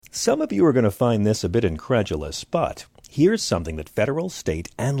Some of you are going to find this a bit incredulous, but here's something that federal, state,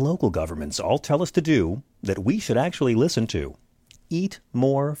 and local governments all tell us to do that we should actually listen to. Eat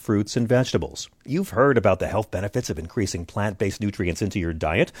more fruits and vegetables. You've heard about the health benefits of increasing plant-based nutrients into your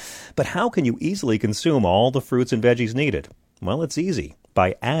diet, but how can you easily consume all the fruits and veggies needed? Well, it's easy.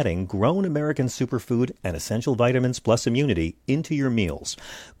 By adding Grown American Superfood and Essential Vitamins Plus Immunity into your meals.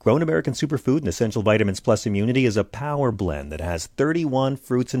 Grown American Superfood and Essential Vitamins Plus Immunity is a power blend that has 31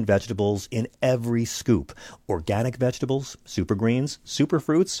 fruits and vegetables in every scoop. Organic vegetables, super greens, super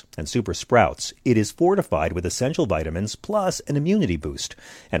fruits, and super sprouts. It is fortified with essential vitamins plus an immunity boost.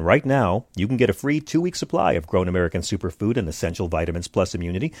 And right now, you can get a free 2-week supply of Grown American Superfood and Essential Vitamins Plus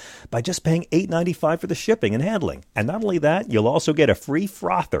Immunity by just paying $8.95 for the shipping and handling. And not only that, you'll also get a free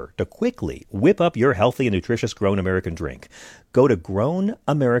frother to quickly whip up your healthy and nutritious Grown American drink. Go to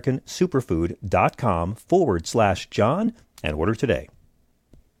grownamericansuperfood.com/John and order today.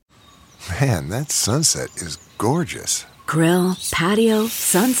 Man, that sunset is gorgeous. Grill, patio,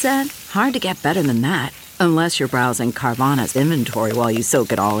 sunset. Hard to get better than that. Unless you're browsing Carvana's inventory while you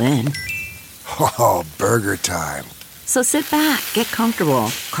soak it all in. Oh, burger time. So sit back, get comfortable.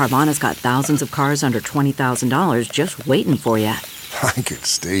 Carvana's got thousands of cars under $20,000 just waiting for you. I could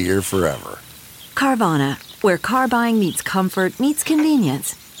stay here forever. Carvana, where car buying meets comfort meets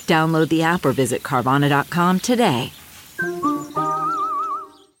convenience. Download the app or visit Carvana.com today.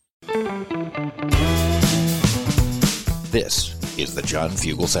 This is the John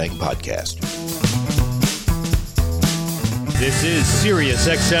Fugelsang Podcast. This is Sirius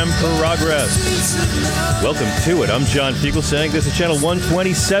XM Progress. Welcome to it. I'm John Fugelsang. This is Channel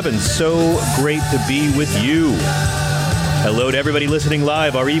 127. So great to be with you. Hello to everybody listening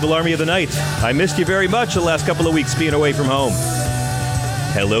live, our evil army of the night. I missed you very much the last couple of weeks being away from home.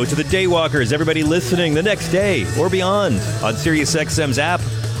 Hello to the daywalkers, everybody listening the next day or beyond on SiriusXM's app,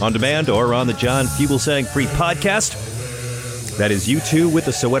 on demand, or on the John Fugelsang free podcast. That is you too with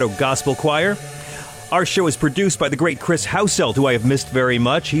the Soweto Gospel Choir. Our show is produced by the great Chris Hauselt, who I have missed very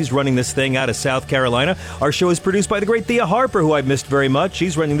much. He's running this thing out of South Carolina. Our show is produced by the great Thea Harper, who I've missed very much.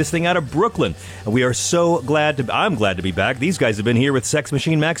 She's running this thing out of Brooklyn. And we are so I'm glad to be back. These guys have been here with Sex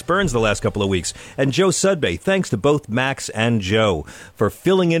Machine Max Burns the last couple of weeks. And Joe Sudbay. Thanks to both Max and Joe for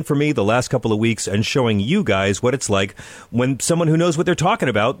filling in for me the last couple of weeks and showing you guys what it's like when someone who knows what they're talking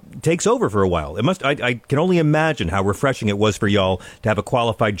about takes over for a while. I can only imagine how refreshing it was for y'all to have a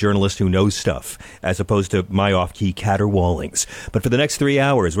qualified journalist who knows stuff, as opposed to my off-key caterwaulings. But for the next 3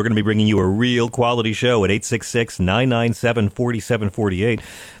 hours, we're going to be bringing you a real quality show at 866-997-4748.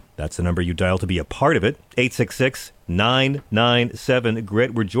 That's the number you dial to be a part of it.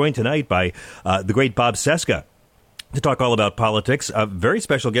 866-997-GRIT. We're joined tonight by the great Bob Cesca to talk all about politics. A very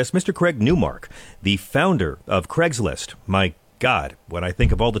special guest, Mr. Craig Newmark, the founder of Craigslist. My God, when I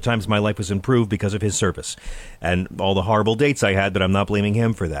think of all the times my life was improved because of his service and all the horrible dates I had, but I'm not blaming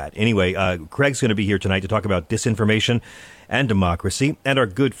him for that. Anyway, Craig's going to be here tonight to talk about disinformation and democracy. And our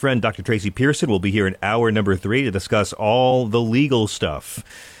good friend, Dr. Tracy Pearson, will be here in hour number 3 to discuss all the legal stuff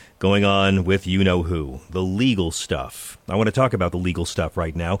going on with you-know-who, the legal stuff. I want to talk about the legal stuff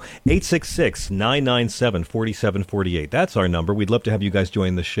right now. 866-997-4748. That's our number. We'd love to have you guys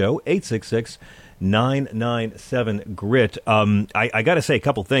join the show. 866-997-GRIT. I got to say a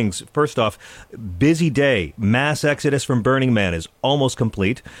couple things. First off, busy day. Mass exodus from Burning Man is almost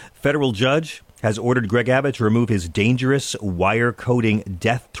complete. Federal judge has ordered Greg Abbott to remove his dangerous wire-coating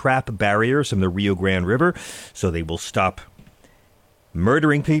death trap barriers from the Rio Grande River so they will stop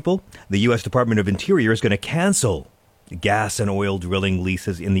murdering people. The U.S. Department of Interior is going to cancel gas and oil drilling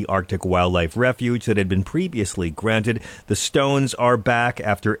leases in the Arctic Wildlife Refuge that had been previously granted. The Stones are back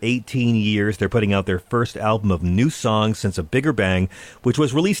after 18 years. They're putting out their first album of new songs since A Bigger Bang, which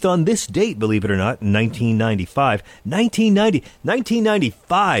was released on this date, believe it or not, 1995.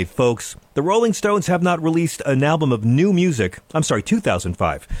 1995, folks. The Rolling Stones have not released an album of new music. I'm sorry,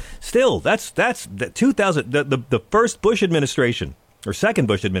 2005. Still, that's the 2000, the first Bush administration. Or second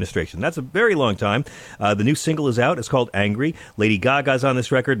Bush administration. That's a very long time. The new single is out. It's called Angry. Lady Gaga's on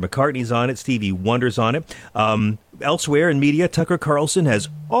this record. McCartney's on it. Stevie Wonder's on it. Elsewhere in media, Tucker Carlson has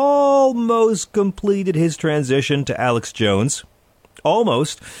almost completed his transition to Alex Jones.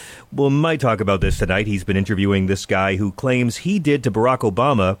 Almost. We might talk about this tonight. He's been interviewing this guy who claims he did to Barack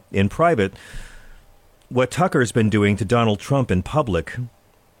Obama in private what Tucker's been doing to Donald Trump in public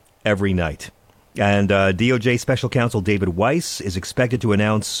every night. And DOJ Special Counsel David Weiss is expected to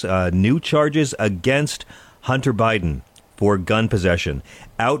announce new charges against Hunter Biden for gun possession,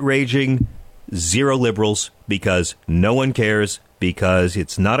 outraging zero liberals because no one cares. because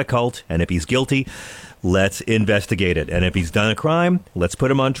it's not a cult, and if he's guilty, let's investigate it. And if he's done a crime, let's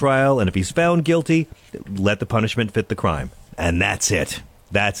put him on trial. And if he's found guilty, let the punishment fit the crime. And that's it.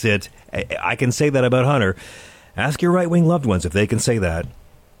 That's it. I can say that about Hunter. Ask your right-wing loved ones if they can say that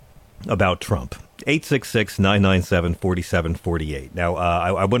about Trump. 866-997-4748. Now,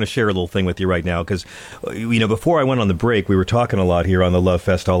 I want to share a little thing with you right now because, before I went on the break, we were talking a lot here on the Love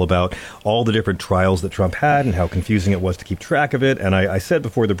Fest all about all the different trials that Trump had and how confusing it was to keep track of it. And I said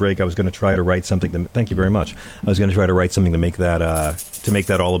before the break I was going to try to write something. Thank you very much. I was going to try to write something to make that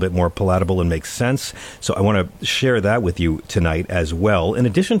all a bit more palatable and make sense. So I want to share that with you tonight as well, in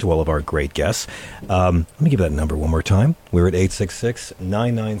addition to all of our great guests. Let me give that number one more time. We're at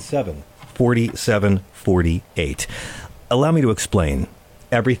 866-997-4748. Allow me to explain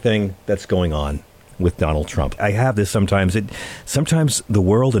everything that's going on with Donald Trump. I have this sometimes. Sometimes the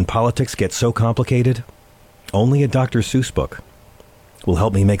world and politics get so complicated, only a Dr. Seuss book will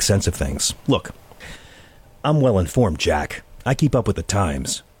help me make sense of things. Look, I'm well informed, Jack. I keep up with the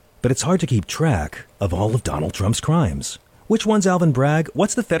times. But it's hard to keep track of all of Donald Trump's crimes. Which one's Alvin Bragg?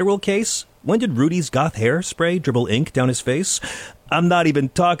 What's the federal case? When did Rudy's goth hairspray dribble ink down his face? I'm not even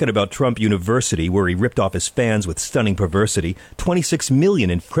talking about Trump University, where he ripped off his fans with stunning perversity, $26 million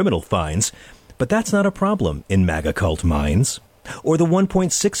in criminal fines. But that's not a problem in MAGA cult minds. Or the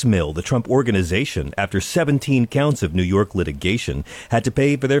 $1.6 million the Trump Organization, after 17 counts of New York litigation, had to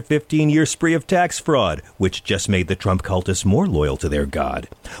pay for their 15-year spree of tax fraud, which just made the Trump cultists more loyal to their god.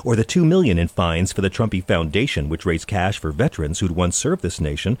 Or the $2 million in fines for the Trumpy Foundation, which raised cash for veterans who'd once served this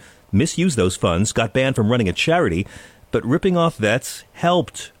nation, misused those funds, got banned from running a charity, but ripping off vets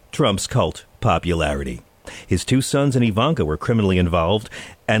helped Trump's cult popularity. His two sons and Ivanka were criminally involved,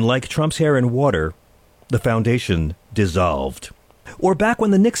 and like Trump's hair and water, the foundation dissolved. Or back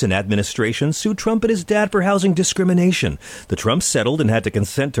when the Nixon administration sued Trump and his dad for housing discrimination. The Trumps settled and had to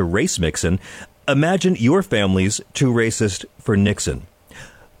consent to race mixin'. Imagine your family's too racist for Nixon.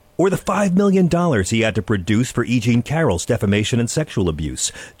 Or the $5 million he had to produce for E. Jean Carroll's defamation and sexual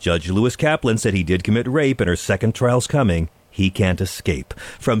abuse. Judge Lewis Kaplan said he did commit rape and her second trial's coming. He can't escape.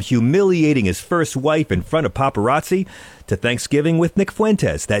 From humiliating his first wife in front of paparazzi to Thanksgiving with Nick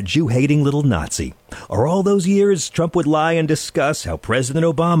Fuentes, that Jew-hating little Nazi. Or all those years Trump would lie and discuss how President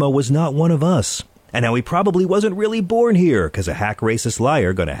Obama was not one of us. And how he probably wasn't really born here because a hack racist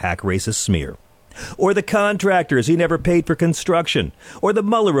liar gonna hack racist smear. Or the contractors he never paid for construction. Or the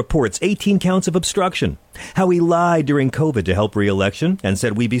Mueller reports, 18 counts of obstruction. How he lied during COVID to help re-election and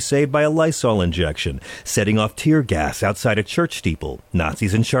said we'd be saved by a Lysol injection. Setting off tear gas outside a church steeple.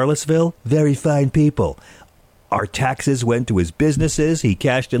 Nazis in Charlottesville? Very fine people. Our taxes went to his businesses. He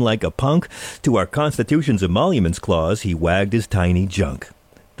cashed in like a punk. To our Constitution's emoluments clause, he wagged his tiny junk.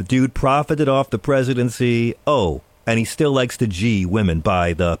 The dude profited off the presidency. Oh, and he still likes to G women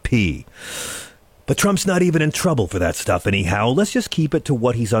by the P. But Trump's not even in trouble for that stuff anyhow. Let's just keep it to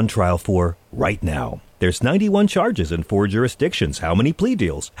what he's on trial for right now. There's 91 charges in 4 jurisdictions. How many plea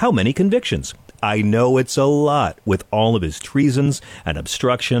deals? How many convictions? I know it's a lot with all of his treasons and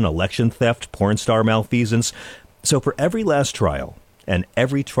obstruction, election theft, porn star malfeasance. So for every last trial and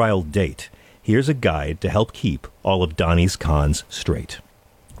every trial date, here's a guide to help keep all of Donnie's cons straight.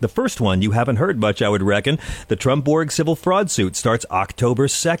 The first one you haven't heard much, I would reckon. The Trump-Borg civil fraud suit starts October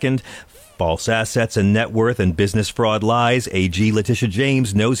 2nd. False assets and net worth and business fraud lies. AG Letitia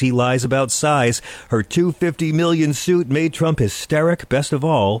James knows he lies about size. Her $250 million suit made Trump hysteric. Best of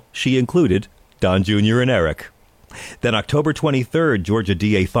all, she included Don Jr. and Eric. Then October 23rd, Georgia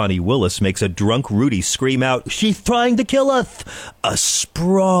DA Fani Willis makes a drunk Rudy scream out, "She's trying to kill us!" A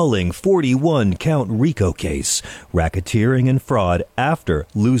sprawling 41-count RICO case, racketeering and fraud after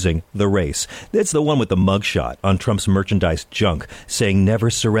losing the race. That's the one with the mugshot on Trump's merchandise junk, saying never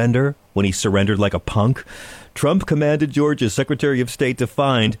surrender when he surrendered like a punk. Trump commanded Georgia's Secretary of State to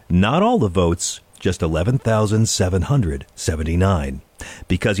find not all the votes, just 11,779.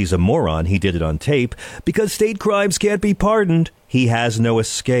 Because he's a moron, he did it on tape. Because state crimes can't be pardoned, he has no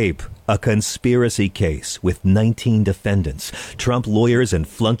escape. A conspiracy case with 19 defendants. Trump lawyers and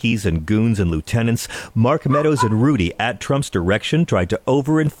flunkies and goons and lieutenants. Mark Meadows and Rudy, at Trump's direction, tried to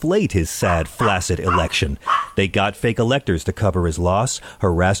overinflate his sad, flaccid election. They got fake electors to cover his loss,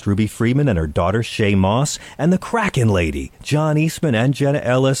 harassed Ruby Freeman and her daughter Shay Moss, and the Kraken lady, John Eastman and Jenna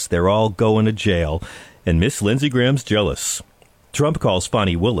Ellis. They're all going to jail. And Miss Lindsey Graham's jealous. Trump calls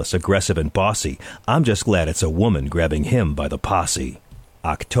Fani Willis aggressive and bossy. I'm just glad it's a woman grabbing him by the posse.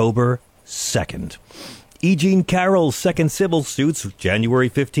 October 2nd. E. Jean Carroll's second civil suits, January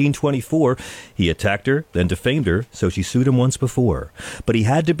 15, 24. He attacked her, then defamed her, so she sued him once before. But he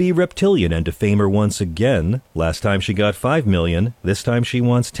had to be reptilian and defame her once again. Last time she got $5 million. This time she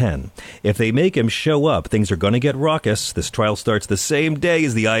wants 10. If they make him show up, things are going to get raucous. This trial starts the same day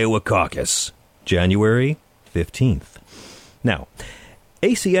as the Iowa caucus, January 15th. Now,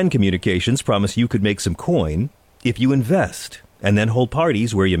 ACN Communications promised you could make some coin if you invest and then hold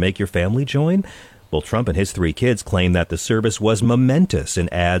parties where you make your family join. Well, Trump and his 3 kids claim that the service was momentous in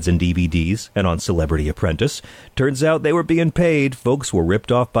ads and DVDs and on Celebrity Apprentice. Turns out they were being paid. Folks were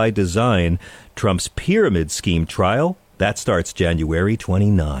ripped off by design. Trump's pyramid scheme trial, that starts January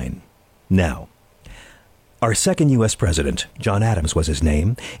 29. Now, our second U.S. president, John Adams was his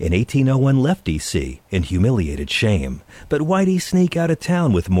name, in 1801 left D.C. in humiliated shame. But why'd he sneak out of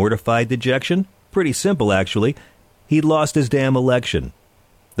town with mortified dejection? Pretty simple, actually. He'd lost his damn election.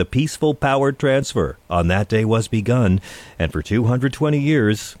 The peaceful power transfer on that day was begun, and for 220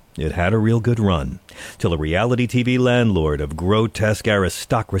 years, it had a real good run, till a reality TV landlord of grotesque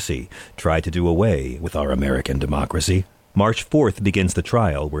aristocracy tried to do away with our American democracy. March 4th begins the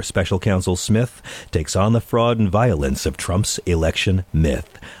trial where Special Counsel Smith takes on the fraud and violence of Trump's election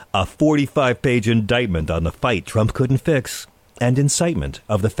myth. A 45-page indictment on the fight Trump couldn't fix, and incitement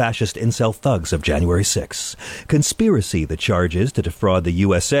of the fascist incel thugs of January 6. Conspiracy, the charges to defraud the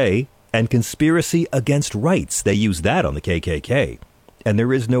USA, and conspiracy against rights. They use that on the KKK. And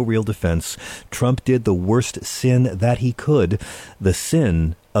there is no real defense. Trump did the worst sin that he could, the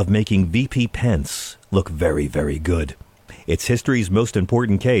sin of making VP Pence look very, very good. It's history's most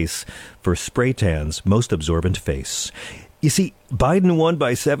important case for spray tan's most absorbent face. You see, Biden won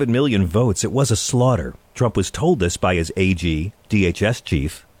by 7 million votes. It was a slaughter. Trump was told this by his AG, DHS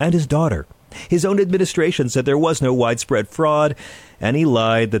chief, and his daughter. His own administration said there was no widespread fraud, and he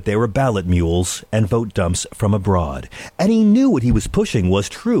lied that there were ballot mules and vote dumps from abroad. And he knew what he was pushing was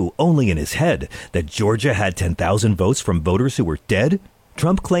true only in his head, that Georgia had 10,000 votes from voters who were dead.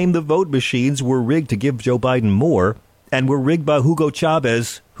 Trump claimed the vote machines were rigged to give Joe Biden more, and were rigged by Hugo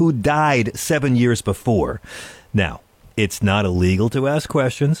Chavez, who died 7 years before. Now, it's not illegal to ask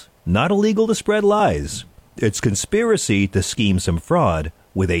questions, not illegal to spread lies. It's conspiracy to scheme some fraud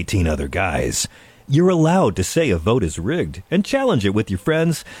with 18 other guys. You're allowed to say a vote is rigged and challenge it with your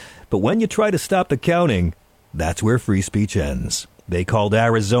friends, but when you try to stop the counting, that's where free speech ends. They called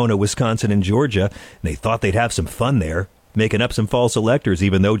Arizona, Wisconsin, and Georgia, and they thought they'd have some fun there, making up some false electors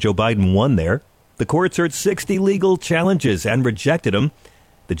even though Joe Biden won there. The courts heard 60 legal challenges and rejected them.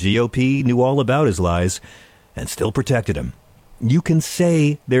 The GOP knew all about his lies and still protected him. You can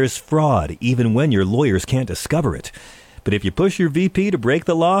say there's fraud even when your lawyers can't discover it. But if you push your VP to break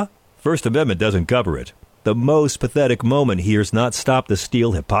the law, First Amendment doesn't cover it. The most pathetic moment here is not stop the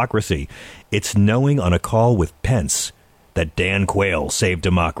steal hypocrisy. It's knowing on a call with Pence that Dan Quayle saved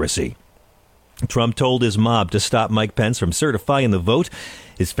democracy. Trump told his mob to stop Mike Pence from certifying the vote.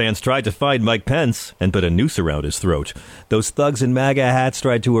 His fans tried to find Mike Pence and put a noose around his throat. Those thugs in MAGA hats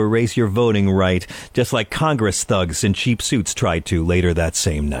tried to erase your voting right, just like Congress thugs in cheap suits tried to later that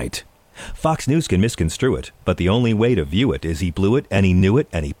same night. Fox News can misconstrue it, but the only way to view it is he blew it, and he knew it,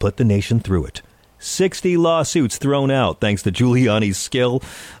 and he put the nation through it. 60 lawsuits thrown out thanks to Giuliani's skill.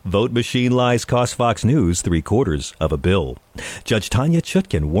 Vote machine lies cost Fox News $750 million. Judge Tanya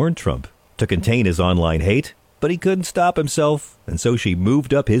Chutkin warned Trump to contain his online hate, but he couldn't stop himself, and so she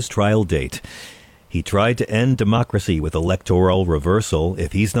moved up his trial date. He tried to end democracy with electoral reversal.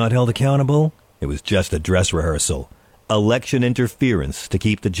 If he's not held accountable, it was just a dress rehearsal. Election interference to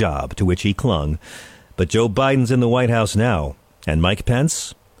keep the job to which he clung. But Joe Biden's in the White House now, and Mike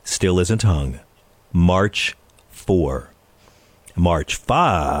Pence still isn't hung. March 4. March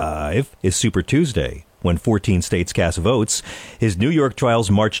 5 is Super Tuesday, when 14 states cast votes. His New York trial's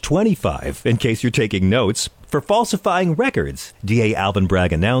March 25, in case you're taking notes. For falsifying records, DA Alvin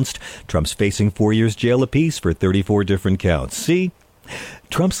Bragg announced Trump's facing 4 years jail apiece for 34 different counts. See?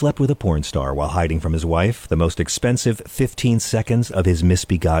 Trump slept with a porn star while hiding from his wife, the most expensive 15 seconds of his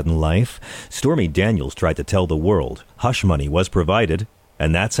misbegotten life. Stormy Daniels tried to tell the world hush money was provided,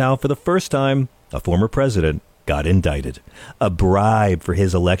 and that's how, for the first time, a former president got indicted. A bribe for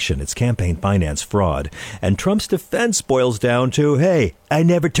his election, it's campaign finance fraud. And Trump's defense boils down to, hey, I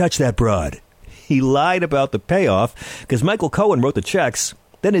never touched that broad. He lied about the payoff because Michael Cohen wrote the checks,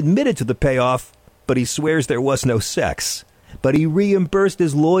 then admitted to the payoff, but he swears there was no sex. But he reimbursed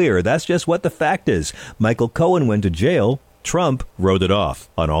his lawyer. That's just what the fact is. Michael Cohen went to jail. Trump wrote it off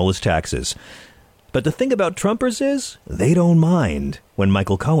on all his taxes. But the thing about Trumpers is they don't mind when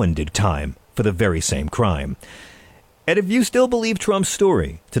Michael Cohen did time for the very same crime. And if you still believe Trump's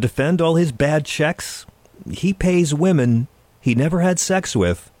story to defend all his bad checks, he pays women he never had sex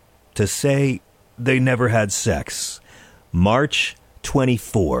with to say they never had sex. March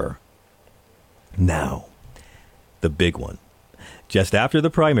 24. Now, the big one. Just after the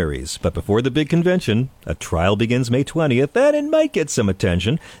primaries, but before the big convention, a trial begins May 20th, and it might get some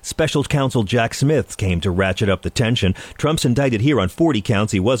attention. Special counsel Jack Smith came to ratchet up the tension. Trump's indicted here on 40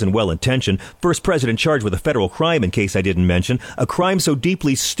 counts. He wasn't well-intentioned. First president charged with a federal crime, in case I didn't mention. A crime so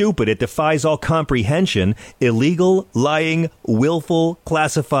deeply stupid it defies all comprehension. Illegal, lying, willful,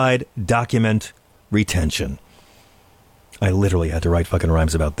 classified document retention. I literally had to write fucking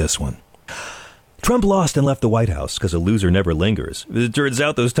rhymes about this one. Trump lost and left the White House because a loser never lingers. It turns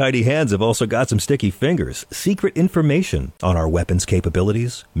out those tiny hands have also got some sticky fingers. Secret information on our weapons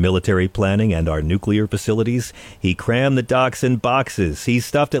capabilities, military planning, and our nuclear facilities. He crammed the docs in boxes. He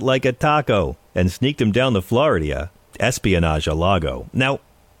stuffed it like a taco and sneaked him down the Florida. Espionage a lago. Now,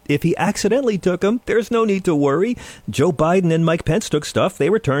 if he accidentally took them, there's no need to worry. Joe Biden and Mike Pence took stuff. They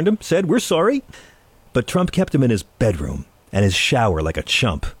returned them, said, "We're sorry." But Trump kept him in his bedroom and his shower like a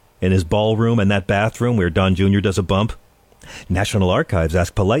chump. In his ballroom and that bathroom where Don Jr. does a bump. National Archives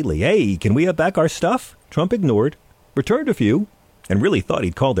asked politely, "Hey, can we have back our stuff?" Trump ignored, returned a few, and really thought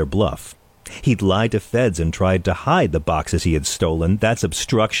he'd call their bluff. He'd lied to feds and tried to hide the boxes he had stolen. That's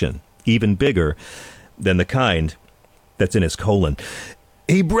obstruction, even bigger than the kind that's in his colon.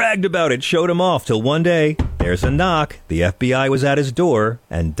 He bragged about it, showed him off, till one day, there's a knock. The FBI was at his door,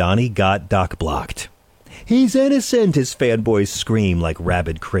 and Donnie got doc blocked. "He's innocent," his fanboys scream like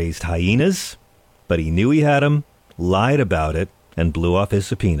rabid, crazed hyenas. But he knew he had him, lied about it, and blew off his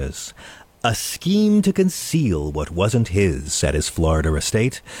subpoenas. A scheme to conceal what wasn't his at his Florida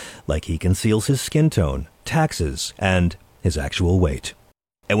estate, like he conceals his skin tone, taxes, and his actual weight.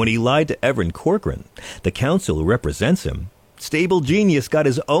 And when he lied to Everett Corcoran, the counsel who represents him, Stable Genius got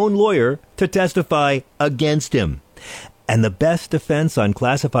his own lawyer to testify against him. And the best defense on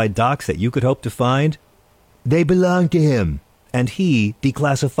classified docs that you could hope to find? They belong to him, and he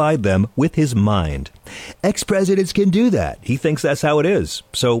declassified them with his mind. Ex-presidents can do that. He thinks that's how it is.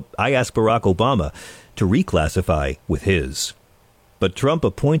 So I asked Barack Obama to reclassify with his. But Trump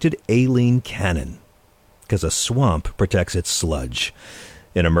appointed Aileen Cannon, because a swamp protects its sludge.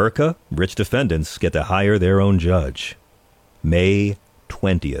 In America, rich defendants get to hire their own judge. May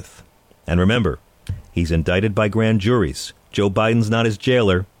 20th. And remember, he's indicted by grand juries. Joe Biden's not his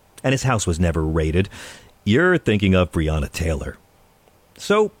jailer, and his house was never raided. You're thinking of Breonna Taylor.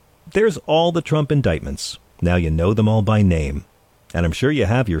 So, there's all the Trump indictments. Now you know them all by name. And I'm sure you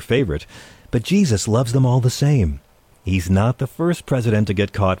have your favorite, but Jesus loves them all the same. He's not the first president to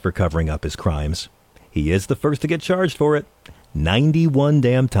get caught for covering up his crimes. He is the first to get charged for it. 91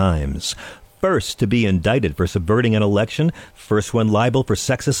 damn times. First to be indicted for subverting an election. First one liable for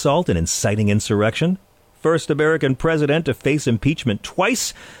sex assault and inciting insurrection. First American president to face impeachment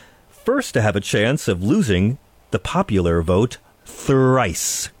twice. First to have a chance of losing the popular vote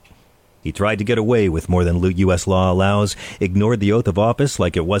thrice. He tried to get away with more than U.S. law allows, ignored the oath of office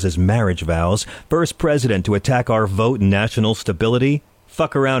like it was his marriage vows. First president to attack our vote and national stability.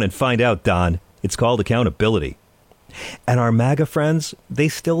 Fuck around and find out, Don. It's called accountability. And our MAGA friends, they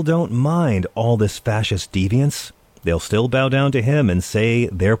still don't mind all this fascist deviance. They'll still bow down to him and say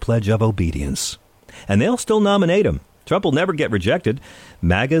their pledge of obedience. And they'll still nominate him. Trump will never get rejected.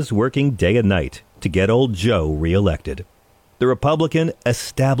 MAGA's working day and night to get old Joe reelected. The Republican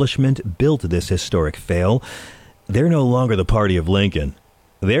establishment built this historic fail. They're no longer the party of Lincoln.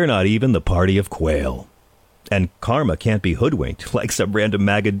 They're not even the party of Quail. And karma can't be hoodwinked like some random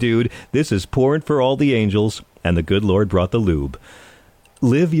MAGA dude. This is pouring for all the angels, and the good Lord brought the lube.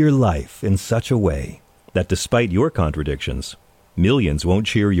 Live your life in such a way that despite your contradictions, millions won't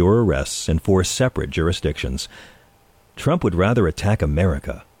cheer your arrests in 4 separate jurisdictions. Trump would rather attack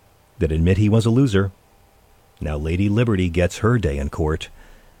America than admit he was a loser. Now Lady Liberty gets her day in court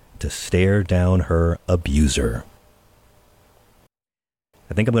to stare down her abuser.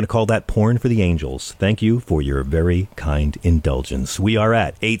 I think I'm going to call that porn for the angels. Thank you for your very kind indulgence. We are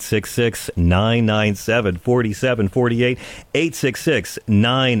at 866-997-4748,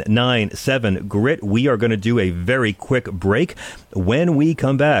 866-997-GRIT. We are going to do a very quick break. When we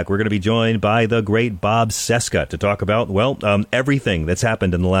come back, we're going to be joined by the great Bob Seska to talk about, everything that's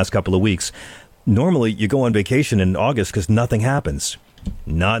happened in the last couple of weeks. Normally, you go on vacation in August because nothing happens.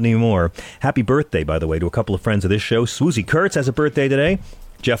 Not anymore. Happy birthday, by the way, to a couple of friends of this show. Swoozie Kurtz has a birthday today.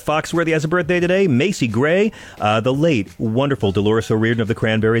 Jeff Foxworthy has a birthday today. Macy Gray, the late, wonderful Dolores O'Riordan of the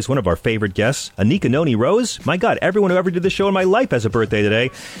Cranberries, one of our favorite guests. Anika Noni Rose. My God, everyone who ever did this show in my life has a birthday today.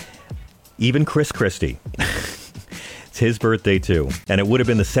 Even Chris Christie. It's his birthday, too. And it would have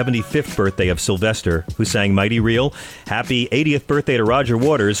been the 75th birthday of Sylvester, who sang Mighty Real. Happy 80th birthday to Roger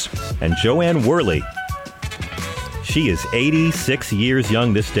Waters and Joanne Worley. She is 86 years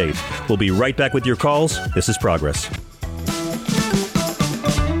young this date. We'll be right back with your calls. This is Progress.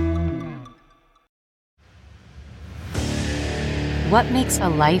 What makes a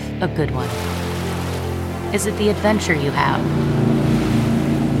life a good one? Is it the adventure you have?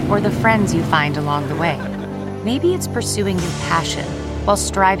 Or the friends you find along the way? Maybe it's pursuing your passion while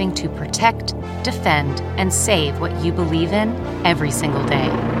striving to protect, defend, and save what you believe in every single day.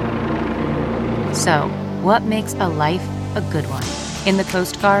 So, what makes a life a good one? In the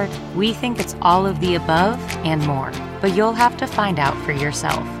Coast Guard, we think it's all of the above and more, but you'll have to find out for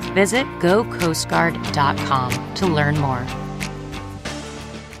yourself. Visit gocoastguard.com to learn more.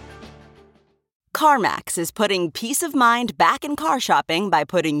 CarMax is putting peace of mind back in car shopping by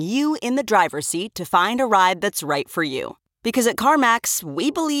putting you in the driver's seat to find a ride that's right for you. Because at CarMax,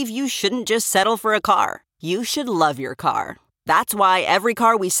 we believe you shouldn't just settle for a car. You should love your car. That's why every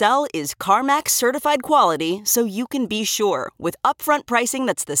car we sell is CarMax certified quality, so you can be sure with upfront pricing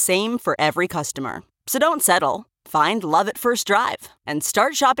that's the same for every customer. So don't settle. Find love at first drive and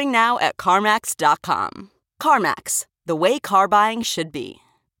start shopping now at CarMax.com. CarMax, the way car buying should be.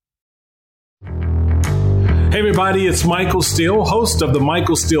 Hey everybody, it's Michael Steele, host of the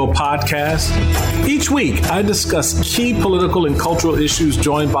Michael Steele Podcast. Each week, I discuss key political and cultural issues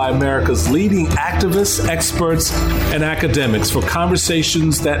joined by America's leading activists, experts, and academics for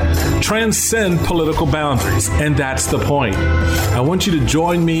conversations that transcend political boundaries. And that's the point. I want you to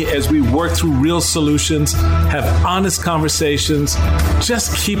join me as we work through real solutions, have honest conversations,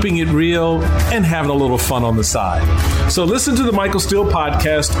 just keeping it real and having a little fun on the side. So listen to the Michael Steele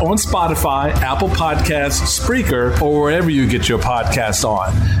Podcast on Spotify, Apple Podcasts, Spreaker, or wherever you get your podcasts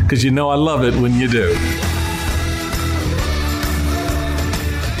on, because you know I love it when you do.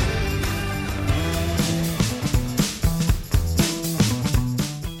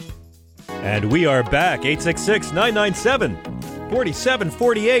 And we are back.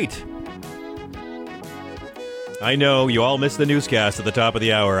 866-997-4748. I know you all missed the newscast at the top of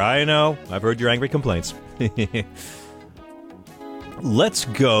the hour. I know. I've heard your angry complaints. Let's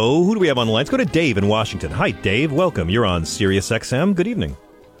go. Who do we have on the line? Let's go to Dave in Washington. Hi, Dave. Welcome. You're on Sirius XM. Good evening.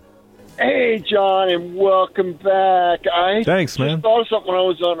 Hey, John, and welcome back. Thanks, man. I thought of something when I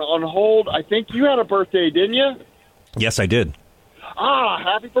was on hold. I think you had a birthday, didn't you? Yes, I did.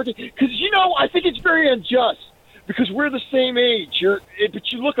 Happy birthday. Because, I think it's very unjust because we're the same age.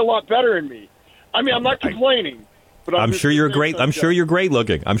 But you look a lot better than me. I mean, I'm not complaining. But I'm sure you're great. I'm sure you're great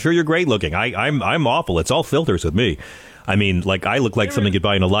looking. I'm awful. It's all filters with me. I mean, like I look like something you'd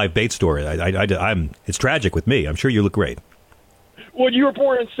buy in a live bait store. It's tragic with me. I'm sure you look great. Well, you were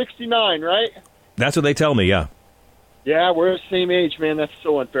born in '69, right? That's what they tell me. Yeah. Yeah, we're the same age, man. That's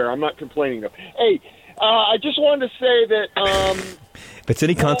so unfair. I'm not complaining though. Hey, I just wanted to say that. If it's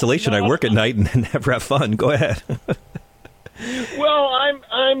any consolation, I work at night and never have fun. Go ahead. Well,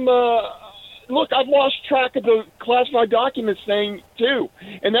 Look, I've lost track of the classified documents thing, too.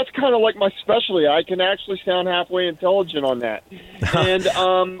 And that's kind of like my specialty. I can actually sound halfway intelligent on that. And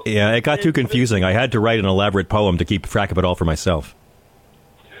yeah, it got too confusing. I had to write an elaborate poem to keep track of it all for myself.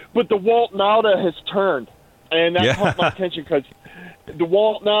 But the Walt Nauta has turned. And that caught my attention because the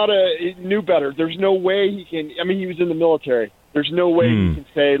Walt Nauta knew better. There's no way he can – I mean, he was in the military. There's no way he can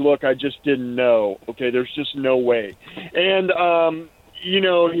say, look, I just didn't know. Okay, there's just no way. And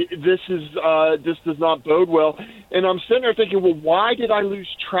this does not bode well. And I'm sitting there thinking, well, why did I lose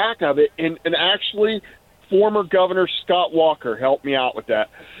track of it? And actually, former Governor Scott Walker helped me out with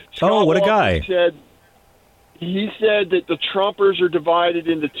that. What a guy. He said that the Trumpers are divided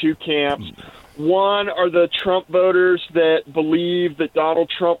into two camps. One are the Trump voters that believe that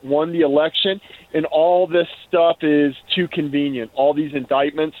Donald Trump won the election, and all this stuff is too convenient. All these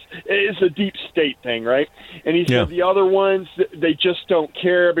indictments, it's a deep state thing, right? And he said the other ones, they just don't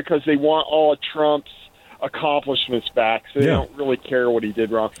care because they want all of Trump's accomplishments back, so they don't really care what he did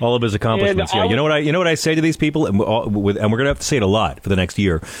wrong. All of his accomplishments. You know what I say to these people, and we're going to have to say it a lot for the next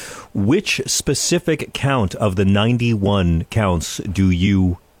year. Which specific count of the 91 counts do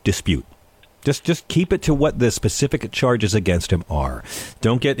you dispute? Just keep it to what the specific charges against him are.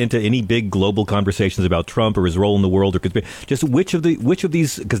 Don't get into any big global conversations about Trump or his role in the world, or just which of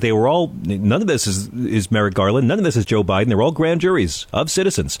these, because they were all, none of this is Merrick Garland, none of this is Joe Biden. They're all grand juries of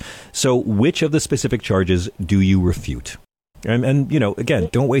citizens. So which of the specific charges do you refute? And again,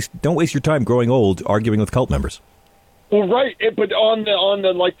 don't waste your time growing old arguing with cult members. Well, right, but on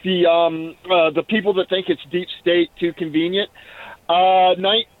the people that think it's deep state too convenient.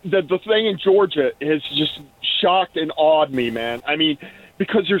 The thing in Georgia has just shocked and awed me, man. I mean,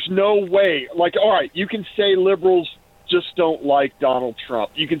 because there's no way. Like, all right, you can say liberals just don't like Donald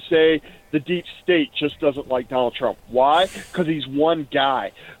Trump. You can say the deep state just doesn't like Donald Trump. Why? Because he's one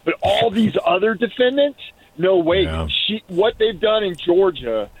guy. But all these other defendants, no way. Yeah. What they've done in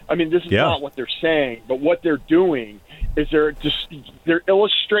Georgia, I mean, this is not what they're saying, but what they're doing is they're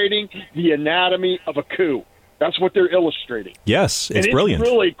illustrating the anatomy of a coup. That's what they're illustrating. Yes, it's and brilliant.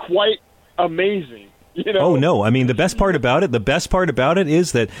 It's really quite amazing. You know? Oh, no. I mean, the best part about it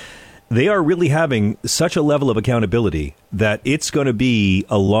is that they are really having such a level of accountability that it's going to be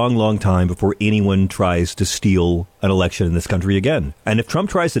a long, long time before anyone tries to steal an election in this country again. And if Trump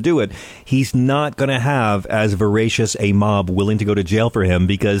tries to do it, he's not going to have as voracious a mob willing to go to jail for him,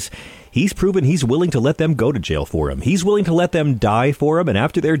 because he's proven he's willing to let them go to jail for him. He's willing to let them die for him. And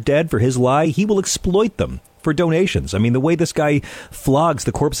after they're dead for his lie, he will exploit them for donations. I mean, the way this guy flogs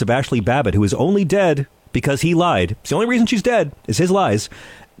the corpse of Ashley Babbitt, who is only dead because he lied. It's the only reason she's dead is his lies.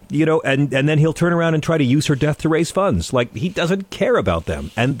 You know, and then he'll turn around and try to use her death to raise funds. Like, he doesn't care about them.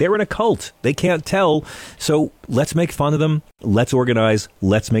 And they're in a cult. They can't tell. So let's make fun of them. Let's organize.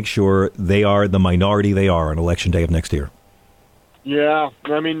 Let's make sure they are the minority they are on election day of next year. Yeah,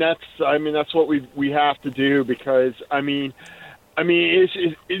 I mean that's what we have to do, because I mean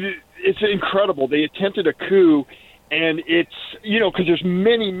it's incredible. They attempted a coup. And it's, you know, because there's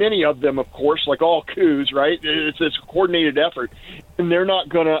many of them, of course, like all coups, right? It's a coordinated effort. And they're not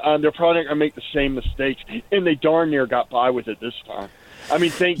going to, they're probably not going to make the same mistakes. And they darn near got by with it this time. I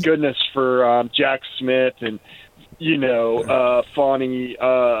mean, thank goodness for Jack Smith and, you know, Fani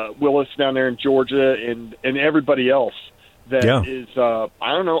Willis down there in Georgia and everybody else that is,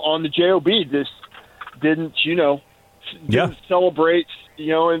 I don't know, on the JOB. This didn't celebrate, you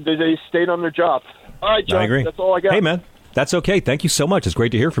know, and they stayed on their job. All right, John, I agree. That's all I got. Hey, man, that's okay. Thank you so much. It's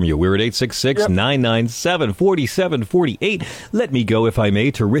great to hear from you. We're at 866-997-4748. Let me go, if I may,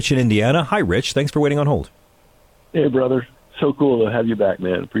 to Rich in Indiana. Hi, Rich. Thanks for waiting on hold. Hey, brother. So cool to have you back,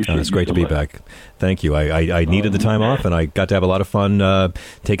 man. Appreciate it. It's great to be back. Thank you. I needed the time off, and I got to have a lot of fun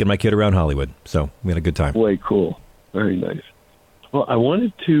taking my kid around Hollywood. So we had a good time. Way cool. Very nice. Well, I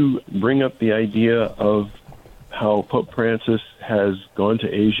wanted to bring up the idea of how Pope Francis has gone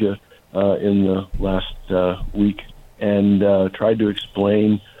to Asia in the last week and tried to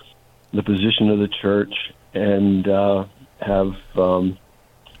explain the position of the church and have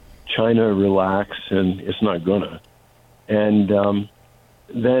China relax, and it's not gonna. And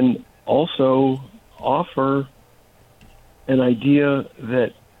then also offer an idea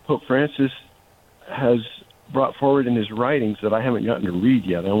that Pope Francis has brought forward in his writings that I haven't gotten to read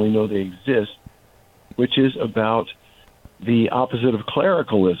yet. I only know they exist, which is about the opposite of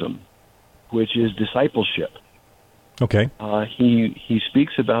clericalism, which is discipleship. Okay. He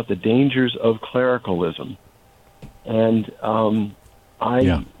speaks about the dangers of clericalism. And I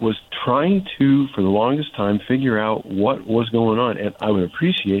was trying to, for the longest time, figure out what was going on. And I would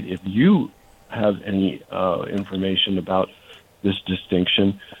appreciate if you have any information about this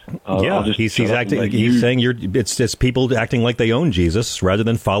distinction. He's saying it's people acting like they own Jesus rather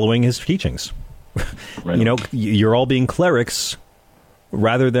than following his teachings. Right. You know, you're all being clerics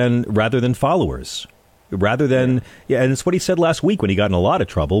rather than followers. And it's what he said last week when he got in a lot of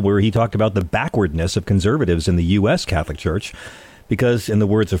trouble, where he talked about the backwardness of conservatives in the U.S. Catholic Church, because, in the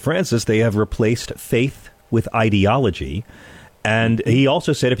words of Francis, they have replaced faith with ideology. And he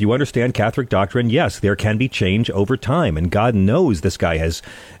also said, if you understand Catholic doctrine, yes, there can be change over time. And God knows this guy has,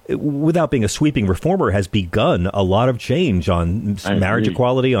 without being a sweeping reformer, has begun a lot of change on marriage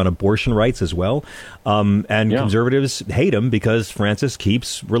equality, on abortion rights as well. Conservatives hate him because Francis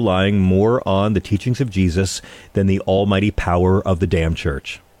keeps relying more on the teachings of Jesus than the almighty power of the damn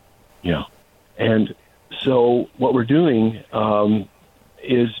church. Yeah. And so what we're doing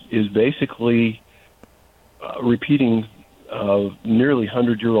is basically repeating nearly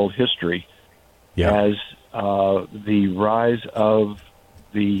 100-year-old history as the rise of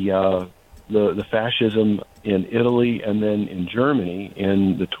the fascism in Italy and then in Germany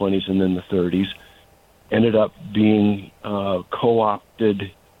in the 20s and then the 30s ended up being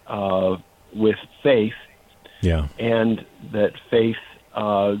co-opted with faith, and that faith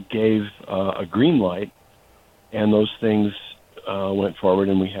gave a green light, and those things went forward,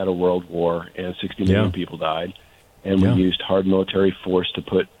 and we had a world war, and 60 million people died. And we used hard military force to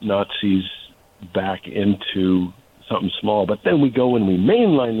put Nazis back into something small. But then we go and we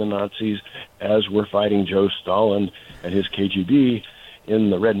mainline the Nazis as we're fighting Joe Stalin and his KGB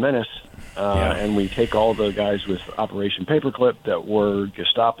in the Red Menace. And we take all the guys with Operation Paperclip that were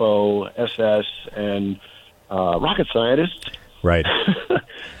Gestapo, SS, and rocket scientists. Right.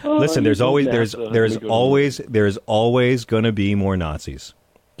 Listen, there's always going to be more Nazis.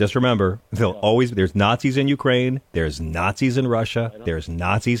 Just remember, there's Nazis in Ukraine, there's Nazis in Russia, there's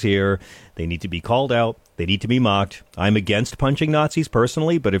Nazis here. They need to be called out. They need to be mocked. I'm against punching Nazis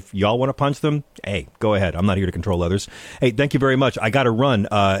personally, but if y'all want to punch them, hey, go ahead. I'm not here to control others. Hey, thank you very much. I got to run,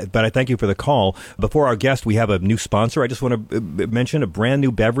 but I thank you for the call. Before our guest, we have a new sponsor. I just want to mention a brand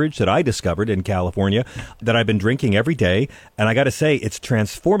new beverage that I discovered in California that I've been drinking every day. And I got to say, it's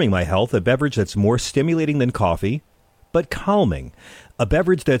transforming my health, a beverage that's more stimulating than coffee, but calming. A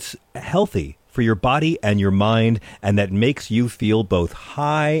beverage that's healthy for your body and your mind, and that makes you feel both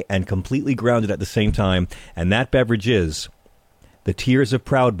high and completely grounded at the same time. And that beverage is the tears of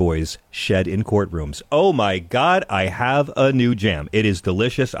Proud Boys shed in courtrooms. Oh, my God, I have a new jam. It is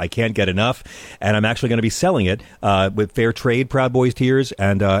delicious. I can't get enough. And I'm actually going to be selling it with Fair Trade Proud Boys Tears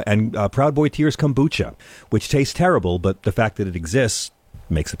and Proud Boy Tears Kombucha, which tastes terrible, but the fact that it exists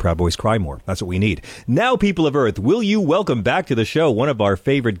makes the Proud Boys cry more. That's what we need. Now, people of Earth, will you welcome back to the show one of our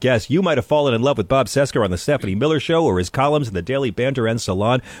favorite guests? You might have fallen in love with Bob Sesker on The Stephanie Miller Show or his columns in the Daily Banter and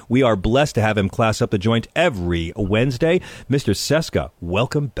Salon. We are blessed to have him class up the joint every Wednesday. Mr. Seska,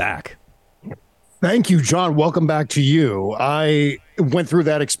 welcome back. Thank you, John. Welcome back to you. I went through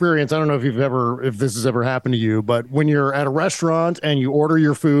that experience. I don't know if this has ever happened to you, but when you're at a restaurant and you order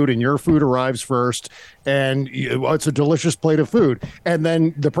your food and your food arrives first and it's a delicious plate of food, and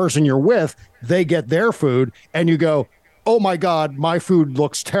then the person you're with, they get their food and you go, oh my God, my food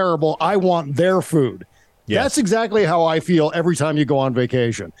looks terrible. I want their food. Yes. That's exactly how I feel every time you go on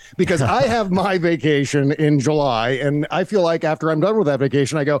vacation, because I have my vacation in July and I feel like after I'm done with that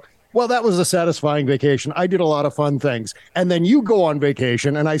vacation, I go, well, that was a satisfying vacation. I did a lot of fun things. And then you go on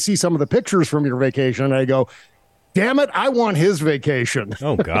vacation and I see some of the pictures from your vacation and I go, damn it, I want his vacation.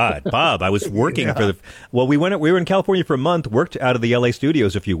 Oh, God. Bob, I was working we were in California for a month, worked out of the LA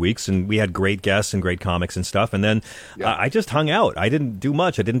studios a few weeks, and we had great guests and great comics and stuff. And then I just hung out. I didn't do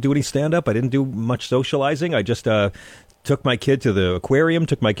much. I didn't do any stand-up. I didn't do much socializing. I just took my kid to the aquarium,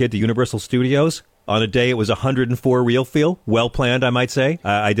 took my kid to Universal Studios. On a day, it was 104 real feel. Well planned, I might say.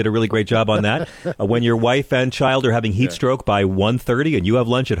 I did a really great job on that. When your wife and child are having heat stroke by 1:30 and you have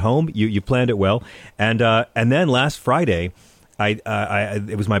lunch at home, you planned it well. And then last Friday,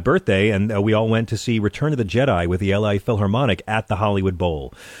 it was my birthday, and we all went to see Return of the Jedi with the LA Philharmonic at the Hollywood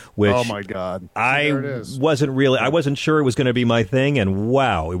Bowl. Which oh my God! I wasn't sure it was going to be my thing, and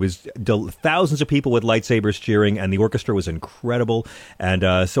wow, it was thousands of people with lightsabers cheering, and the orchestra was incredible.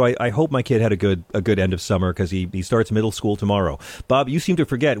 And so I hope my kid had a good end of summer, because he starts middle school tomorrow. Bob, you seem to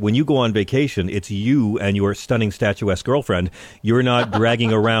forget, when you go on vacation, it's you and your stunning statuesque girlfriend. You're not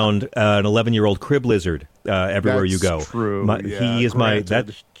dragging around an 11-year-old crib lizard everywhere you go. True.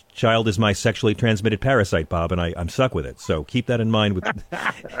 That child is my sexually transmitted parasite, Bob, and I'm stuck with it. So keep that in mind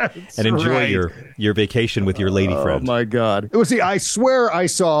and enjoy your vacation with your lady friend. Oh my God! I swear I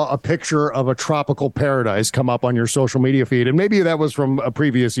saw a picture of a tropical paradise come up on your social media feed, and maybe that was from a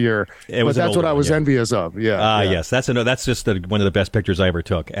previous year. But that's what I was envious of. Yes, that's just one of the best pictures I ever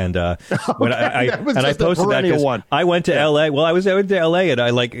took. And when I posted that, because I went to LA. Well, I went to LA,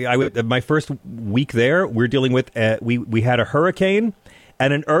 and my first week there, we're dealing with we had a hurricane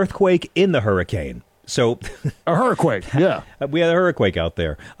and an earthquake in the hurricane. So a hurricane, yeah. We had a hurricane out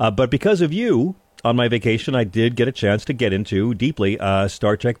there. But because of you, on my vacation, I did get a chance to get into deeply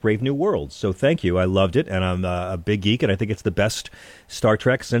Star Trek Brave New Worlds. So thank you. I loved it, and I'm a big geek, and I think it's the best Star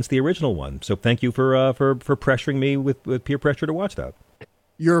Trek since the original one. So thank you for pressuring me with peer pressure to watch that.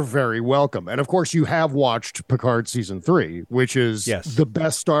 You're very welcome. And of course, you have watched Picard Season 3, which is the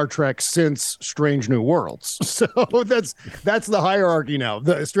best Star Trek since Strange New Worlds. So that's the hierarchy now.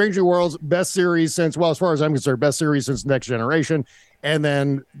 The Strange New Worlds, best series since, well, as far as I'm concerned, best series since Next Generation. And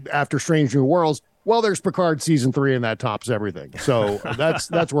then after Strange New Worlds, well, there's Picard Season 3, and that tops everything. So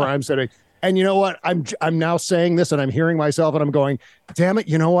that's where I'm sitting. And you know what? I'm now saying this, and I'm hearing myself, and I'm going, damn it,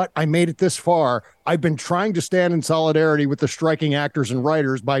 you know what? I made it this far. I've been trying to stand in solidarity with the striking actors and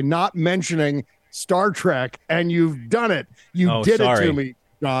writers by not mentioning Star Trek, and you've done it. You did it to me,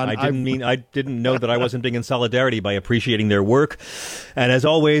 John. I didn't know that I wasn't being in solidarity by appreciating their work. And as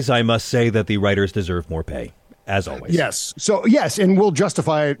always, I must say that the writers deserve more pay. As always. Yes. So, yes, and we'll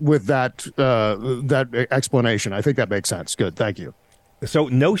justify it with that explanation. I think that makes sense. Good. Thank you. So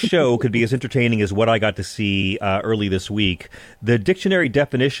no show could be as entertaining as what I got to see early this week. The dictionary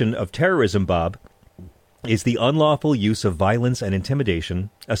definition of terrorism, Bob, is the unlawful use of violence and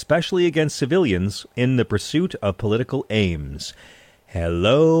intimidation, especially against civilians, in the pursuit of political aims.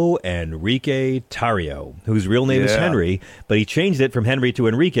 Hello, Enrique Tarrio, whose real name is Henry, but he changed it from Henry to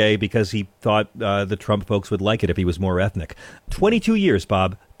Enrique because he thought the Trump folks would like it if he was more ethnic. 22 years,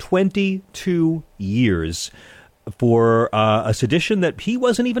 Bob. 22 years for a sedition that he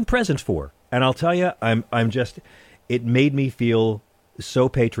wasn't even present for. And I'll tell you, it made me feel so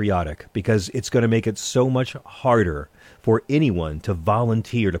patriotic because it's going to make it so much harder for anyone to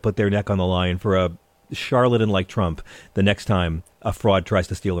volunteer to put their neck on the line for a charlatan like Trump the next time a fraud tries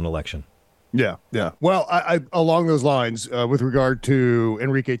to steal an election. Yeah. Well, I along those lines, with regard to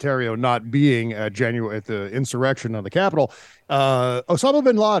Enrique Tarrio not being at the insurrection on the Capitol, Osama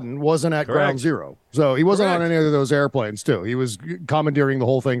bin Laden wasn't at Ground Zero, so he wasn't on any of those airplanes. Too, he was commandeering the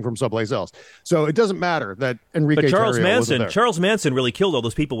whole thing from someplace else. So it doesn't matter that Enrique. But Charles Manson really killed all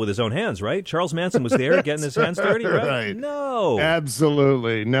those people with his own hands, right? Charles Manson was there getting his hands dirty, right? No,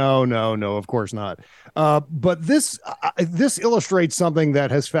 absolutely, no, of course not. But this illustrates something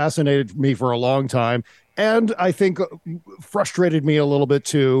that has fascinated me for a long time, and I think frustrated me a little bit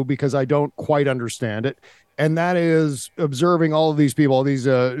too, because I don't quite understand it. And that is observing all of these people, all these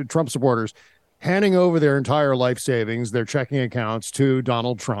Trump supporters, handing over their entire life savings, their checking accounts to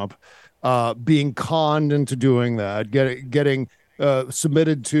Donald Trump, being conned into doing that, getting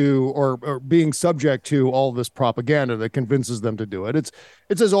submitted to or being subject to all this propaganda that convinces them to do it.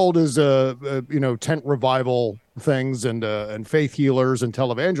 It's as old as tent revival things and faith healers and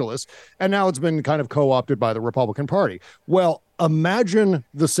televangelists, and now it's been kind of co-opted by the Republican Party. Well, imagine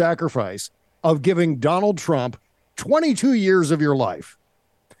the sacrifice of giving Donald Trump 22 years of your life.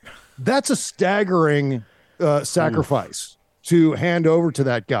 That's a staggering sacrifice to hand over to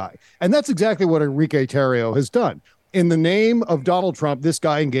that guy, and that's exactly what Enrique Tarrio has done. In the name of Donald Trump, this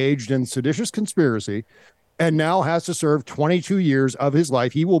guy engaged in seditious conspiracy and now has to serve 22 years of his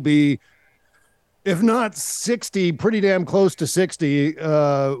life. He will be, if not 60, pretty damn close to 60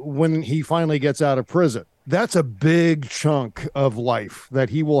 when he finally gets out of prison. That's a big chunk of life that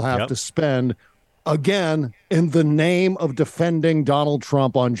he will have to spend, again, in the name of defending Donald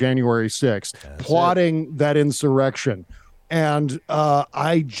Trump on January 6th, plotting that insurrection. And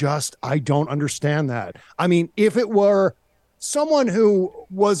I don't understand that. I mean, if it were someone who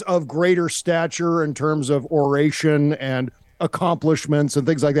was of greater stature in terms of oration and accomplishments and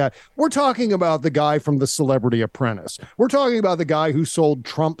things like that, we're talking about the guy from The Celebrity Apprentice. We're talking about the guy who sold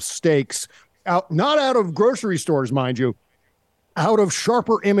Trump steaks not out of grocery stores, mind you, out of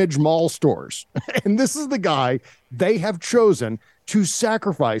Sharper Image mall stores. And this is the guy they have chosen to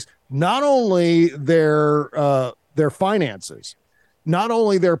sacrifice not only their finances, not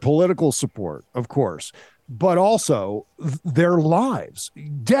only their political support, of course, but also their lives,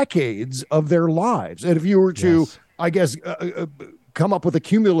 decades of their lives. And if you were to, I guess, come up with a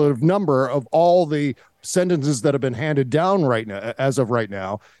cumulative number of all the sentences that have been handed down right now, as of right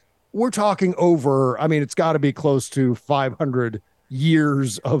now, we're talking over, I mean, it's got to be close to 500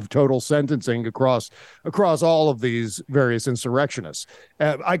 years of total sentencing across all of these various insurrectionists.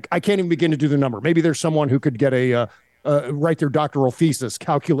 I can't even begin to do the number. Maybe there's someone who could get write their doctoral thesis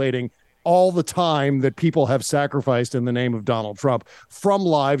calculating all the time that people have sacrificed in the name of Donald Trump from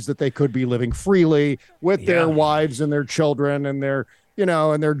lives that they could be living freely with their wives and their children and their,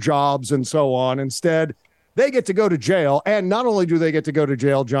 and their jobs and so on. Instead, they get to go to jail. And not only do they get to go to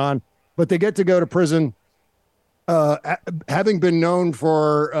jail, John, but they get to go to prison, having been known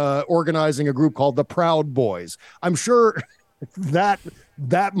for organizing a group called the Proud Boys. I'm sure that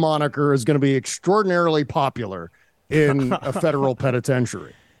moniker is going to be extraordinarily popular in a federal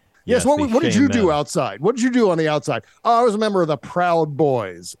penitentiary. Yes. What did you do outside? What did you do on the outside? Oh, I was a member of the Proud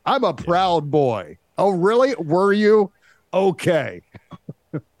Boys. I'm a Proud Boy. Oh, really? Were you? Okay.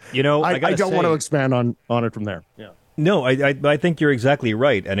 I don't want to expand on it from there. Yeah. No, I think you're exactly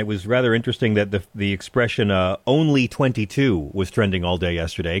right. And it was rather interesting that the expression only 22 was trending all day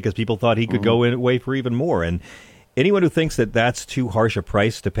yesterday because people thought he could go away for even more. And anyone who thinks that that's too harsh a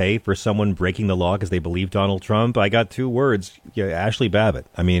price to pay for someone breaking the law because they believe Donald Trump, I got two words. Ashley Babbitt.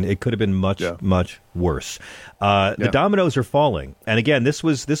 I mean, it could have been much worse. The dominoes are falling. And again, this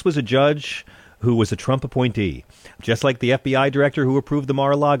was a judge who was a Trump appointee, just like the FBI director who approved the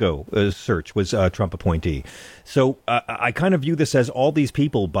Mar-a-Lago search was a Trump appointee. So I kind of view this as all these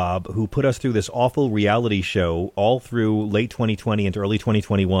people, Bob, who put us through this awful reality show all through late 2020 into early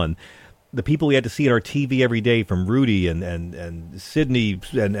 2021. The people we had to see on our TV every day, from Rudy and Sydney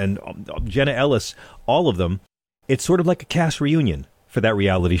and Jenna Ellis, all of them, it's sort of like a cast reunion for that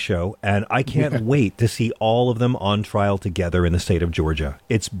reality show, and I can't wait to see all of them on trial together in the state of Georgia.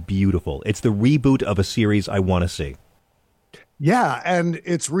 It's beautiful. It's the reboot of a series I want to see. Yeah, and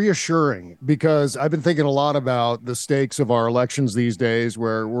it's reassuring because I've been thinking a lot about the stakes of our elections these days,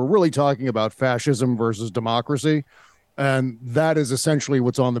 where we're really talking about fascism versus democracy. And that is essentially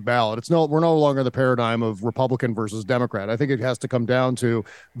what's on the ballot. We're no longer in the paradigm of Republican versus Democrat. I think it has to come down to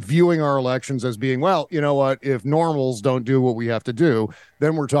viewing our elections as being, well, you know what, if normals don't do what we have to do,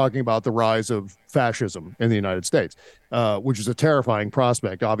 then we're talking about the rise of fascism in the United States, which is a terrifying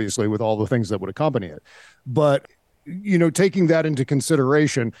prospect, obviously, with all the things that would accompany it. But taking that into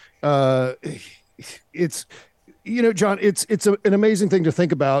consideration, it's John, it's an amazing thing to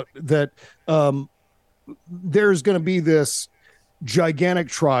think about that there's going to be this gigantic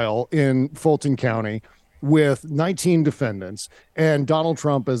trial in Fulton County with 19 defendants and Donald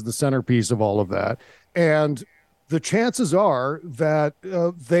Trump as the centerpiece of all of that. And the chances are that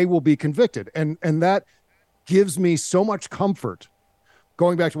they will be convicted. And that gives me so much comfort.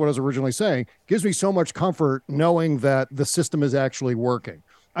 Going back to what I was originally saying, gives me so much comfort knowing that the system is actually working.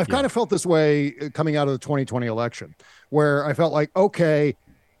 I've kind of felt this way coming out of the 2020 election, where I felt like, okay,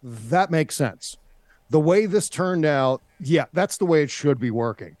 that makes sense. The way this turned out, yeah, that's the way it should be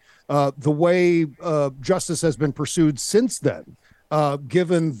working. The way justice has been pursued since then,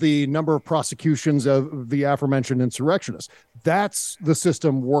 given the number of prosecutions of the aforementioned insurrectionists, that's the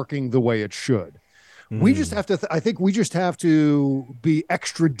system working the way it should. We just have to, I think we just have to be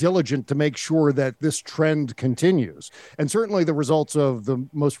extra diligent to make sure that this trend continues. And certainly the results of the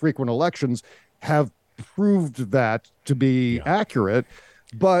most frequent elections have proved that to be accurate,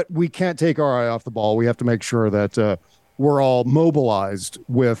 but we can't take our eye off the ball. We have to make sure that we're all mobilized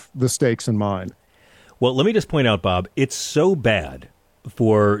with the stakes in mind. Well, let me just point out, Bob, it's so bad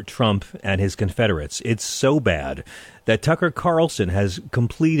for Trump and his Confederates. It's so bad that Tucker Carlson has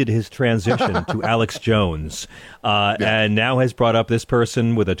completed his transition to Alex Jones and now has brought up this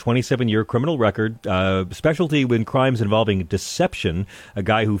person with a 27-year criminal record, specialty in crimes involving deception, a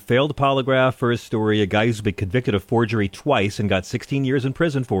guy who failed a polygraph for his story, a guy who's been convicted of forgery twice and got 16 years in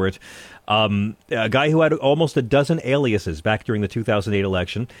prison for it, a guy who had almost a dozen aliases back during the 2008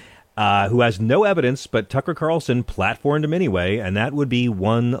 election, who has no evidence, but Tucker Carlson platformed him anyway, and that would be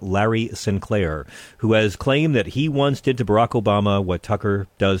one Larry Sinclair, who has claimed that he once did to Barack Obama what Tucker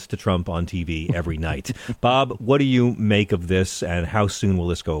does to Trump on TV every night. Bob, what do you make of this, and how soon will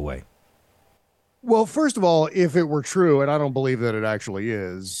this go away? Well, first of all, if it were true, and I don't believe that it actually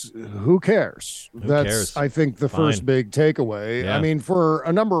is, who cares? That's cares? I think, the first big takeaway. Yeah. I mean, for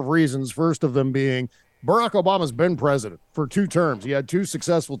a number of reasons, first of them being Barack Obama's been president for 2 terms. He had 2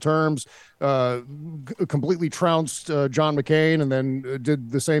 successful terms, completely trounced John McCain, and then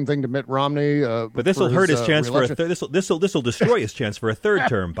did the same thing to Mitt Romney. But this will hurt his chance for a this will destroy his chance for a third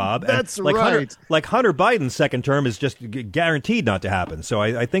term, Bob. That's and right. Hunter Biden's second term is just guaranteed not to happen. So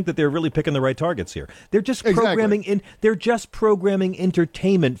I think that they're really picking the right targets here. They're just programming They're just programming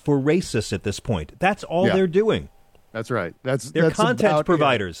entertainment for racists at this point. That's all they're doing. That's right. They're content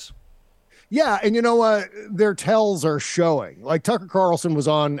providers. Yeah, and you know what? Their tells are showing. Like Tucker Carlson was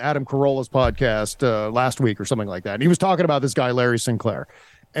on Adam Carolla's podcast last week or something like that, and he was talking about this guy, Larry Sinclair,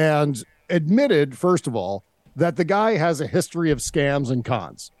 and admitted, first of all, that the guy has a history of scams and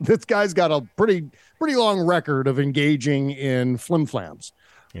cons. This guy's got a pretty long record of engaging in flim-flams.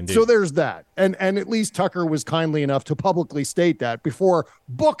 Indeed. So there's that. And at least Tucker was kindly enough to publicly state that before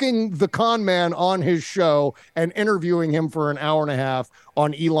booking the con man on his show and interviewing him for an hour and a half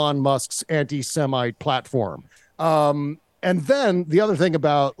on Elon Musk's anti-Semite platform. And then the other thing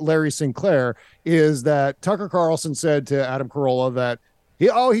about Larry Sinclair is that Tucker Carlson said to Adam Carolla that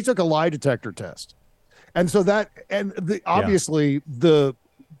he took a lie detector test. And so obviously the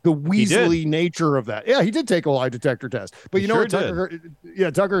Weasley nature of that. Yeah, he did take a lie detector test. But you know what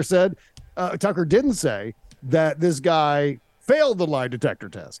Tucker said? Tucker didn't say that this guy failed the lie detector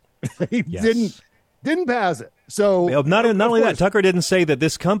test. He didn't pass it. So not only that, Tucker didn't say that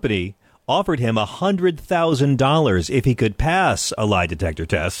this company offered him $100,000 if he could pass a lie detector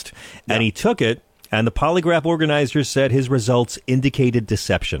test, and he took it. And the polygraph organizers said his results indicated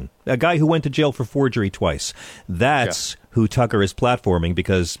deception. A guy who went to jail for forgery twice. That's who Tucker is platforming,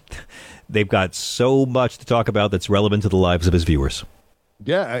 because they've got so much to talk about that's relevant to the lives of his viewers.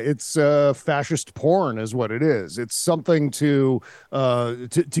 Yeah, it's fascist porn is what it is. It's something to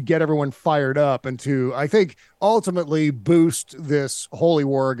get everyone fired up and to, I think, ultimately boost this holy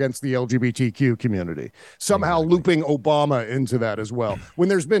war against the LGBTQ community, somehow looping Obama into that as well, when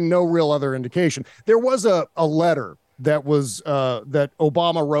there's been no real other indication. There was a letter that was that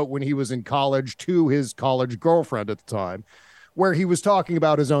Obama wrote when he was in college to his college girlfriend at the time, where he was talking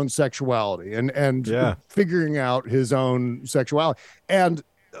about his own sexuality and figuring out his own sexuality. And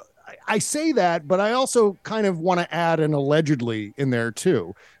I say that, but I also kind of want to add an allegedly in there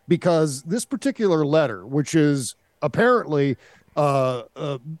too, because this particular letter, which is apparently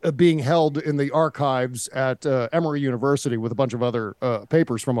being held in the archives at Emory University with a bunch of other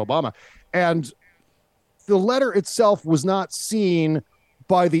papers from Obama, and the letter itself was not seen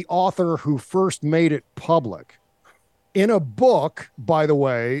by the author who first made it public in a book, by the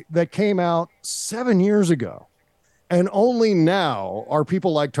way, that came out 7 years ago. And only now are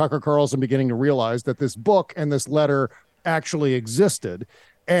people like Tucker Carlson beginning to realize that this book and this letter actually existed.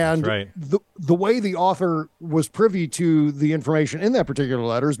 And the way the author was privy to the information in that particular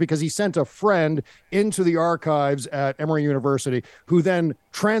letter is because he sent a friend into the archives at Emory University who then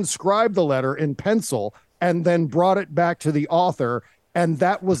transcribed the letter in pencil and then brought it back to the author. And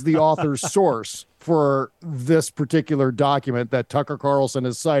that was the author's source for this particular document that Tucker Carlson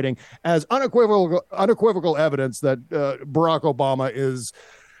is citing as unequivocal evidence that Barack Obama is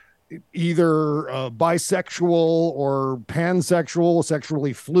either bisexual or pansexual,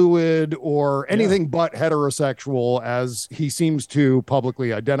 sexually fluid, or anything but heterosexual, as he seems to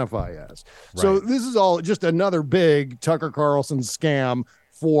publicly identify as. Right. So this is all just another big Tucker Carlson scam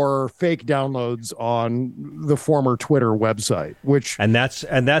for fake downloads on the former Twitter website, and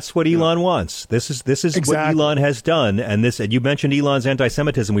that's what Elon wants. This is exactly what Elon has done, and you mentioned Elon's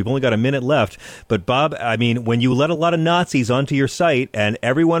anti-Semitism. We've only got a minute left, but Bob, I mean, when you let a lot of Nazis onto your site, and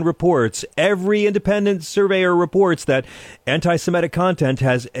everyone reports, every independent surveyor reports that anti-Semitic content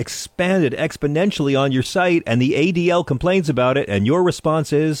has expanded exponentially on your site, and the ADL complains about it, and your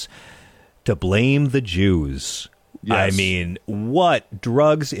response is to blame the Jews. Yes. I mean, what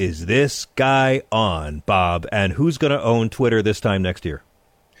drugs is this guy on, Bob? And who's going to own Twitter this time next year?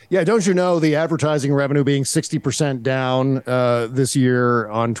 Yeah, don't you know the advertising revenue being 60% down this year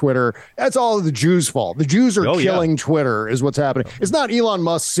on Twitter? That's all the Jews' fault. The Jews are killing Twitter is what's happening. It's not Elon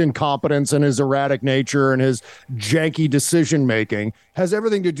Musk's incompetence and his erratic nature and his janky decision-making. It has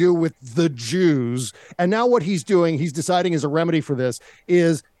everything to do with the Jews. And now what he's doing, he's deciding as a remedy for this,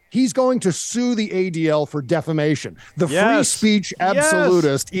 is he's going to sue the ADL for defamation. The free speech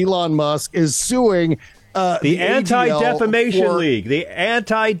absolutist, Elon Musk, is suing the Anti-Defamation League. The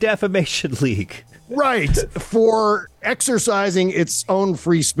Anti-Defamation League. Right. For exercising its own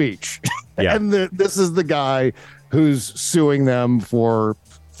free speech. Yeah. And this is the guy who's suing them for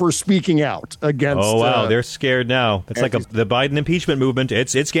speaking out against. Oh, wow. They're scared now. It's like the Biden impeachment movement.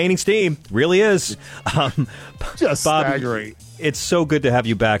 It's gaining steam. Really is. Just Bob, staggering. It's so good to have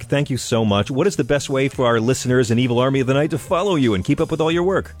you back. Thank you so much. What is the best way for our listeners in Evil Army of the Night to follow you and keep up with all your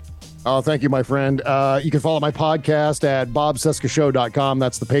work? Oh, thank you, my friend. You can follow my podcast at bobcescashow.com.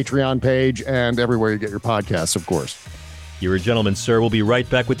 That's the Patreon page, and everywhere you get your podcasts, of course. You're a gentleman, sir. We'll be right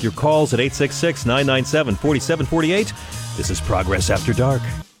back with your calls at 866-997-4748. This is Progress After Dark.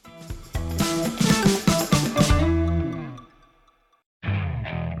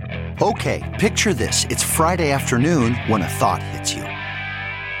 Okay, picture this. It's Friday afternoon when a thought hits you.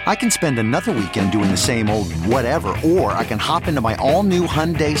 I can spend another weekend doing the same old whatever, or I can hop into my all-new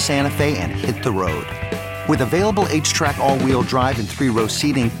Hyundai Santa Fe and hit the road. With available H-Track all-wheel drive and 3-row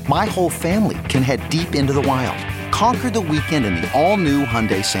seating, my whole family can head deep into the wild. Conquer the weekend in the all-new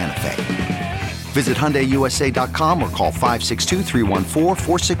Hyundai Santa Fe. Visit HyundaiUSA.com or call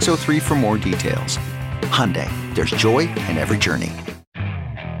 562-314-4603 for more details. Hyundai, there's joy in every journey.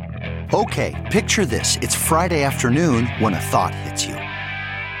 Okay, picture this. It's Friday afternoon when a thought hits you.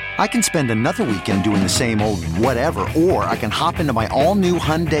 I can spend another weekend doing the same old whatever, or I can hop into my all-new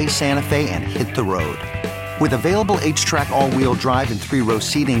Hyundai Santa Fe and hit the road. With available H-Track all-wheel drive and 3-row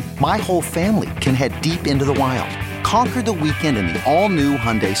seating, my whole family can head deep into the wild. Conquer the weekend in the all-new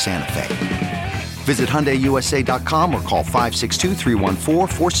Hyundai Santa Fe. Visit HyundaiUSA.com or call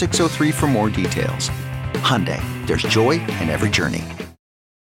 562-314-4603 for more details. Hyundai, there's joy in every journey.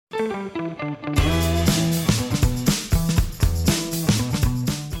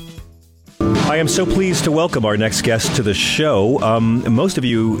 I am so pleased to welcome our next guest to the show. Most of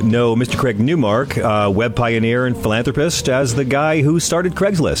you know Mr. Craig Newmark, web pioneer and philanthropist, as the guy who started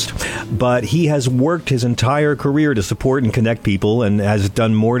Craigslist. But he has worked his entire career to support and connect people and has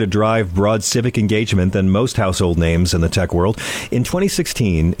done more to drive broad civic engagement than most household names in the tech world. In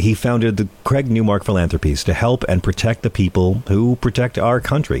 2016, he founded the Craig Newmark Philanthropies to help and protect the people who protect our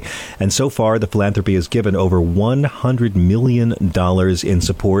country. And so far, the philanthropy has given over $100 million in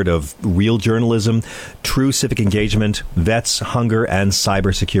support of real journalism, true civic engagement, vets, hunger, and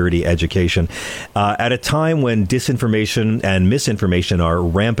cybersecurity education. At a time when disinformation and misinformation are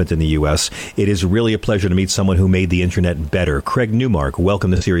rampant in the U.S., it is really a pleasure to meet someone who made the internet better. Craig Newmark,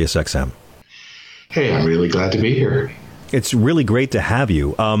 welcome to SiriusXM. Hey, I'm really glad to be here. It's really great to have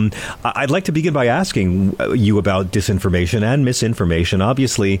you. I'd like to begin by asking you about disinformation and misinformation.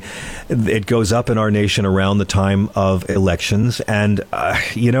 Obviously, it goes up in our nation around the time of elections. And,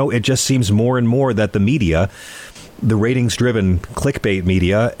 it just seems more and more that the media, the ratings-driven clickbait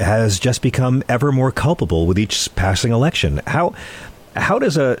media, has just become ever more culpable with each passing election. How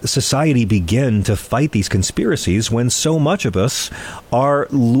does a society begin to fight these conspiracies when so much of us are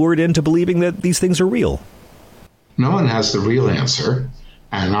lured into believing that these things are real? No one has the real answer,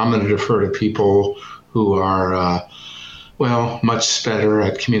 and I'm going to defer to people who are, much better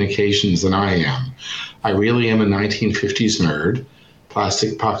at communications than I am. I really am a 1950s nerd,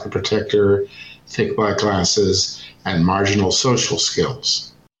 plastic pocket protector, thick black glasses, and marginal social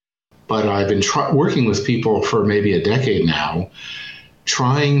skills. But I've been working with people for maybe a decade now,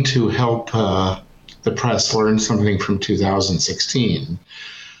 trying to help the press learn something from 2016,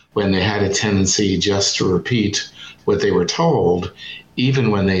 when they had a tendency just to repeat what they were told,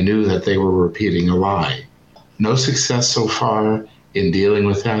 even when they knew that they were repeating a lie. No success so far in dealing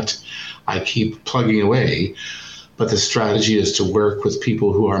with that. I keep plugging away, but the strategy is to work with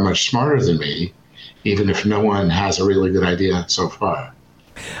people who are much smarter than me, even if no one has a really good idea so far.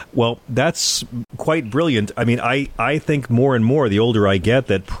 Well, that's quite brilliant. I mean, I think more and more, the older I get,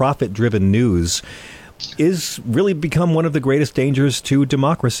 that profit-driven news is really become one of the greatest dangers to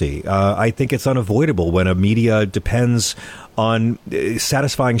democracy. I think it's unavoidable when a media depends on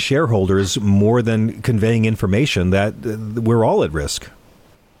satisfying shareholders more than conveying information, that we're all at risk.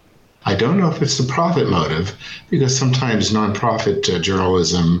 I don't know if it's the profit motive, because sometimes nonprofit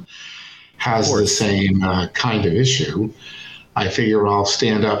journalism has the same kind of issue. I figure I'll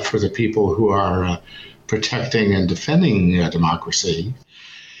stand up for the people who are protecting and defending democracy.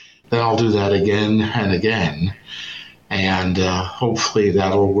 Then I'll do that again and again, and hopefully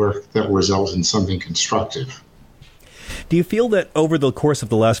that'll work. That'll result in something constructive. Do you feel that over the course of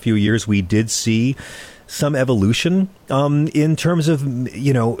the last few years we did see some evolution in terms of,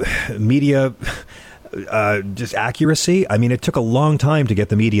 media just accuracy? I mean, it took a long time to get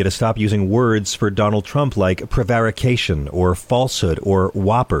the media to stop using words for Donald Trump like prevarication or falsehood or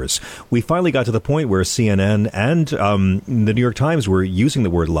whoppers. We finally got to the point where CNN and the New York Times were using the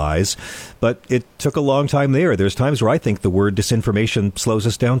word lies, but it took a long time there. There's times where I think the word disinformation slows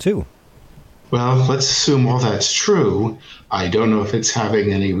us down, too. Well, let's assume all that's true. I don't know if it's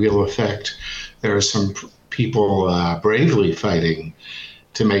having any real effect. There are some people bravely fighting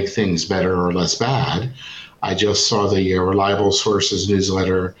to make things better or less bad. I just saw the Reliable Sources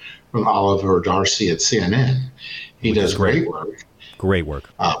newsletter from Oliver Darcy at CNN. He does great work. Great work.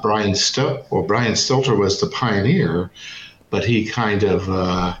 Brian Stelter was the pioneer, but he kind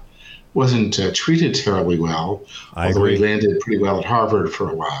of wasn't treated terribly well, although he landed pretty well at Harvard for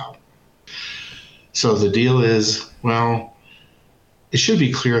a while. So the deal is, it should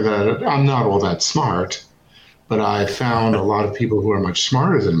be clear that I'm not all that smart, but I found a lot of people who are much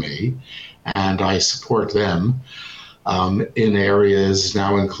smarter than me, and I support them in areas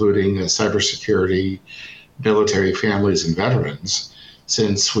now including cybersecurity, military families, and veterans,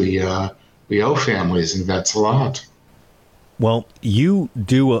 since we owe families and vets a lot. Well, you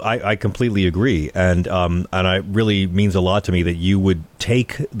do. I completely agree. And it really means a lot to me that you would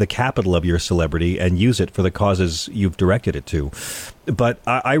take the capital of your celebrity and use it for the causes you've directed it to. But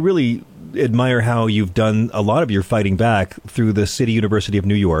I really admire how you've done a lot of your fighting back through the City University of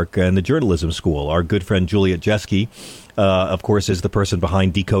New York and the journalism school. Our good friend Juliet Jeske, of course, is the person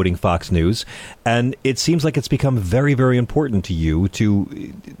behind Decoding Fox News. And it seems like it's become very, very important to you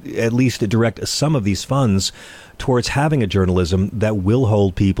to at least direct some of these funds towards having a journalism that will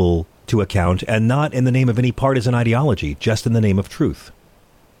hold people to account, and not in the name of any partisan ideology, just in the name of truth.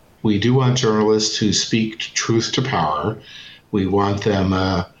 We do want journalists who speak truth to power. We want them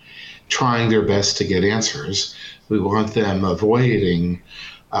trying their best to get answers. We want them avoiding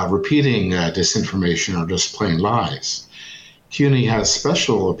repeating disinformation or just plain lies. CUNY has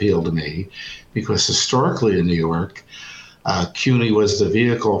special appeal to me because historically in New York, CUNY was the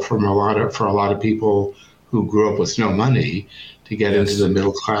vehicle for a lot of people who grew up with no money to get into the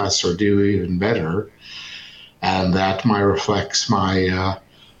middle class or do even better. And that reflects my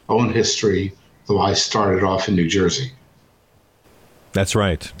own history, though I started off in New Jersey. That's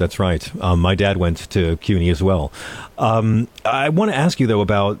right. That's right. My dad went to CUNY as well. I want to ask you, though,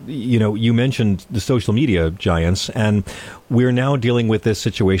 about, you mentioned the social media giants, and we're now dealing with this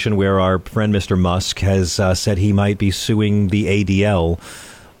situation where our friend Mr. Musk has said he might be suing the ADL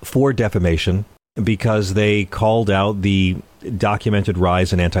for defamation because they called out the documented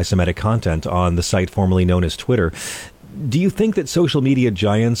rise in anti-Semitic content on the site formerly known as Twitter. Do you think that social media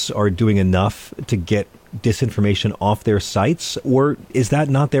giants are doing enough to get disinformation off their sites, or is that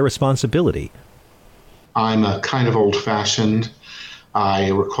not their responsibility? I'm a kind of old-fashioned. I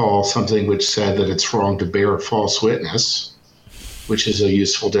recall something which said that it's wrong to bear false witness, which is a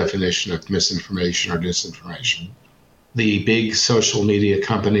useful definition of misinformation or disinformation. The big social media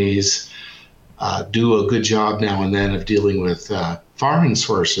companies do a good job now and then of dealing with foreign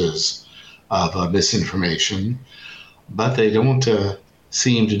sources of misinformation, but they don't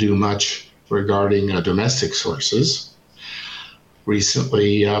seem to do much regarding domestic sources.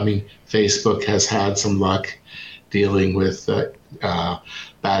 Recently, Facebook has had some luck dealing with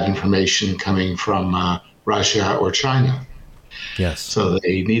bad information coming from Russia or China. Yes. So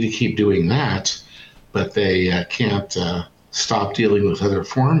they need to keep doing that, but they can't stop dealing with other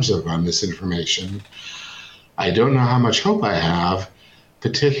forms of misinformation. I don't know how much hope I have,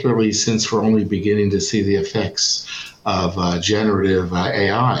 particularly since we're only beginning to see the effects of generative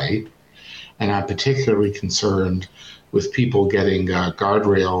AI. And I'm particularly concerned with people getting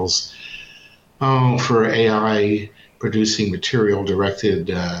guardrails for AI producing material directed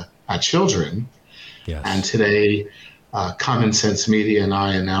at children. Yes. And today, Common Sense Media and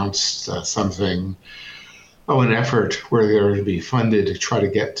I announced something, an effort where they're to be funded to try to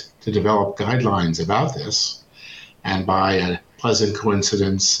get to develop guidelines about this. And by a pleasant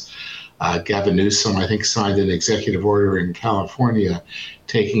coincidence, Gavin Newsom, I think, signed an executive order in California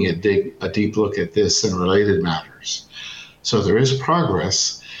taking a deep look at this and related matters. So there is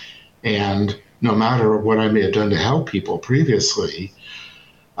progress, and no matter what I may have done to help people previously,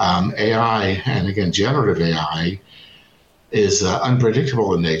 AI, and again, generative AI, is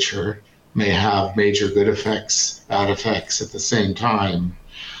unpredictable in nature, may have major good effects, bad effects at the same time.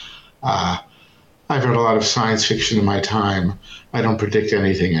 I've read a lot of science fiction in my time. I don't predict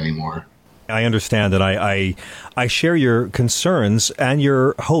anything anymore. I understand that. I share your concerns and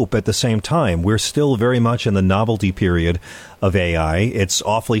your hope at the same time. We're still very much in the novelty period of AI. It's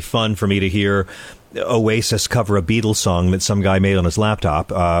awfully fun for me to hear Oasis cover a Beatles song that some guy made on his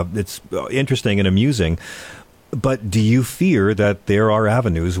laptop. It's interesting and amusing. But do you fear that there are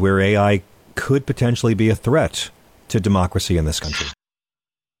avenues where AI could potentially be a threat to democracy in this country?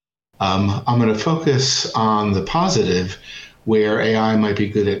 I'm going to focus on the positive, where AI might be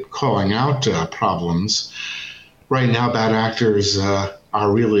good at calling out problems. Right now, bad actors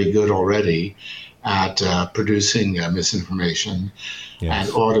are really good already at producing misinformation and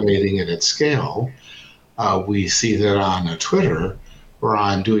automating it at scale. We see that on Twitter, where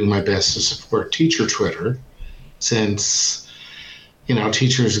I'm doing my best to support teacher Twitter, since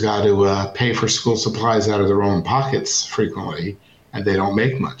teachers got to pay for school supplies out of their own pockets frequently, and they don't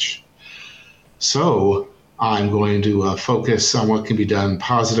make much. So I'm going to focus on what can be done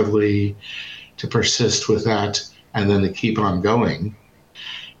positively to persist with that, and then to keep on going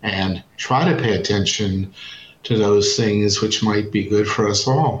and try to pay attention to those things which might be good for us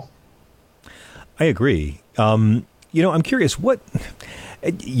all. I agree. I'm curious,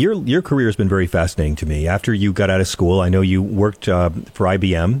 your career has been very fascinating to me. After you got out of school, I know you worked for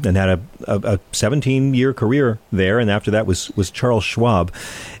IBM and had a 17-year career there, and after that was Charles Schwab.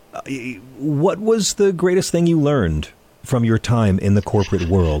 What was the greatest thing you learned from your time in the corporate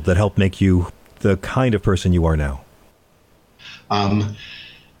world that helped make you the kind of person you are now?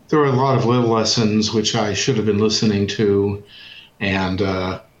 There were a lot of little lessons which I should have been listening to, and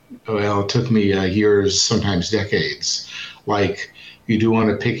it took me years, sometimes decades. Like, you do want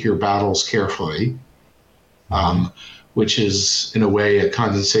to pick your battles carefully, which is, in a way, a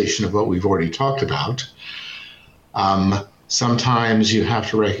condensation of what we've already talked about. Sometimes you have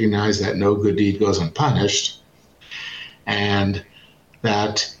to recognize that no good deed goes unpunished, and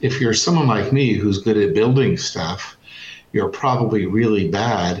that if you're someone like me who's good at building stuff, you're probably really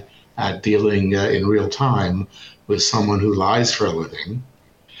bad at dealing in real time with someone who lies for a living.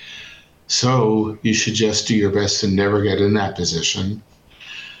 So you should just do your best to never get in that position.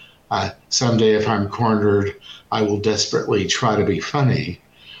 Someday, if I'm cornered, I will desperately try to be funny,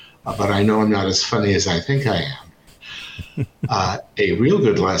 but I know I'm not as funny as I think I am. A real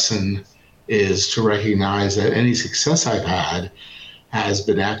good lesson is to recognize that any success I've had has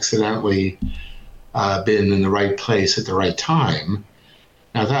been accidentally been in the right place at the right time.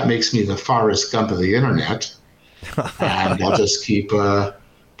 Now, that makes me the Forrest Gump of the internet, and I'll just keep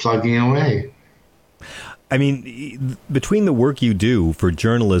plugging away. I mean, between the work you do for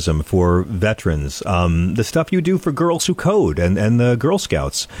journalism, for veterans, the stuff you do for Girls Who Code and the Girl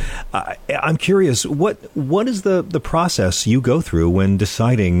Scouts, I'm curious, what is the process you go through when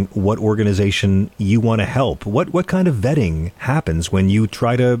deciding what organization you want to help? What kind of vetting happens when you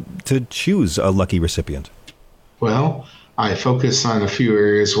try to choose a lucky recipient? Well, I focus on a few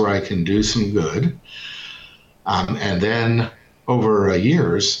areas where I can do some good. And then over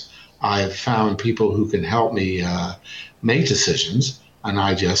years, I've found people who can help me make decisions, and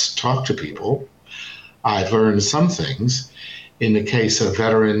I just talk to people. I've learned some things. In the case of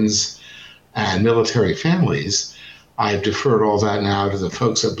veterans and military families, I've deferred all that now to the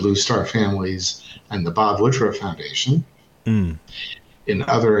folks at Blue Star Families and the Bob Woodruff Foundation. Mm. In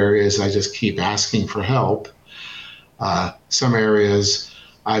other areas, I just keep asking for help. Some areas,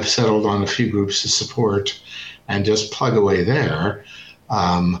 I've settled on a few groups to support and just plug away there.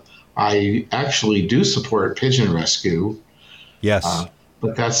 I actually do support pigeon rescue. Yes.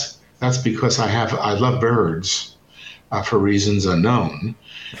 But that's because I love birds for reasons unknown,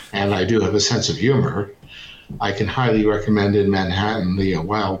 and I do have a sense of humor. I can highly recommend in Manhattan the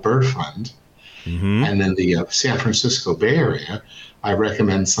Wild Bird Fund, and in the San Francisco Bay Area, I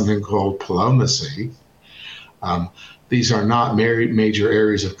recommend something called Palomacy. These are not major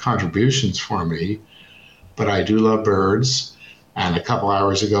areas of contributions for me, but I do love birds. And a couple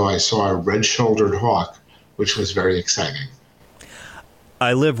hours ago, I saw a red-shouldered hawk, which was very exciting.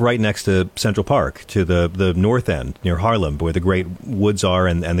 I live right next to Central Park, to the north end, near Harlem, where the great woods are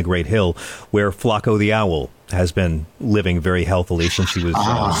and the great hill, where Flaco the owl has been living very healthily since she was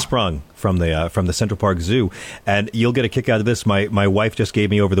sprung from the Central Park Zoo. And you'll get a kick out of this. My wife just gave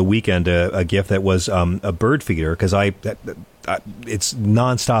me over the weekend a gift that was a bird feeder, because it's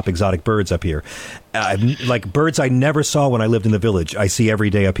nonstop exotic birds up here. Like birds I never saw when I lived in the village, I see every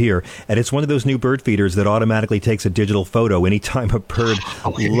day up here. And it's one of those new bird feeders that automatically takes a digital photo anytime a bird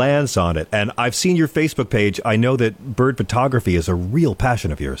lands on it. And I've seen your Facebook page. I know that bird photography is a real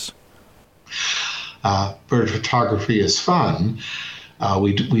passion of yours. Bird photography is fun.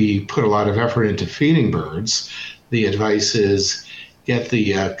 We put a lot of effort into feeding birds. The advice is get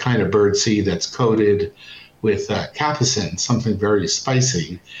the kind of bird seed that's coated with capsaicin, something very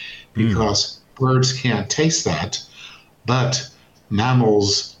spicy, because birds can't taste that, but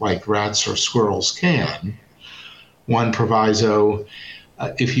mammals like rats or squirrels can. One proviso,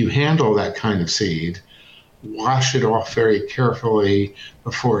 if you handle that kind of seed, wash it off very carefully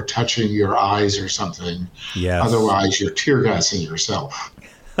before touching your eyes or something. Yes. Otherwise, you're tear gassing yourself.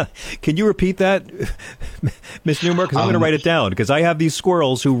 Can you repeat that, Miss Newmark? Because I'm going to write it down, because I have these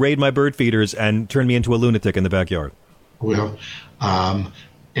squirrels who raid my bird feeders and turn me into a lunatic in the backyard. Well, on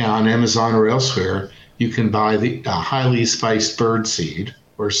Amazon or elsewhere, you can buy the highly spiced bird seed,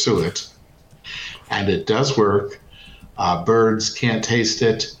 or suet, and it does work. Birds can't taste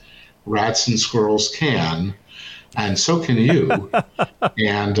it. Rats and squirrels can, and so can you.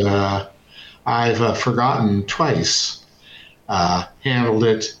 And I've forgotten twice, handled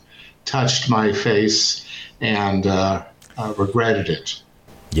it, touched my face, and regretted it.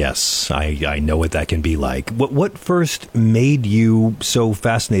 Yes, I know what that can be like. What first made you so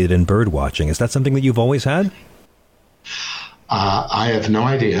fascinated in bird watching? Is that something that you've always had? I have no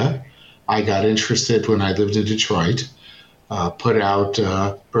idea. I got interested when I lived in Detroit. Put out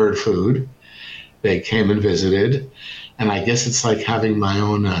bird food. They came and visited, and I guess it's like having my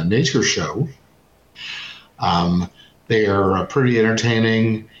own nature show. They are pretty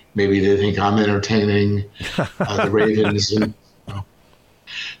entertaining. Maybe they think I'm entertaining. The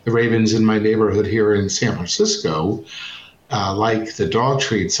ravens in my neighborhood here in San Francisco like the dog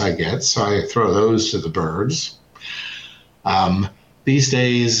treats I get, so I throw those to the birds. These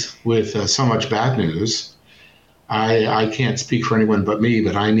days, with so much bad news, I can't speak for anyone but me,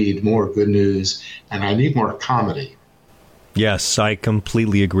 but I need more good news, and I need more comedy. Yes, I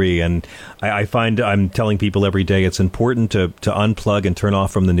completely agree. And I find I'm telling people every day it's important to unplug and turn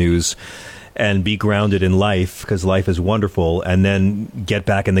off from the news and be grounded in life, because life is wonderful, and then get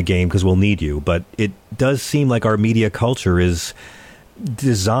back in the game because we'll need you. But it does seem like our media culture is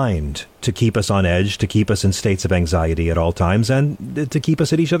designed to keep us on edge, to keep us in states of anxiety at all times, and to keep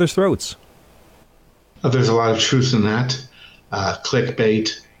us at each other's throats. There's a lot of truth in that. Clickbait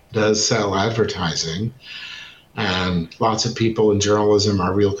does sell advertising, and lots of people in journalism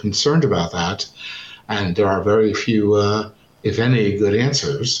are real concerned about that. And there are very few, if any, good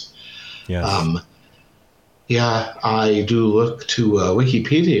answers. Yes. I do look to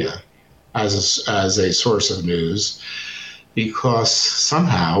Wikipedia as a source of news, because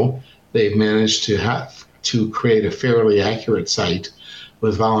somehow they've managed to create a fairly accurate site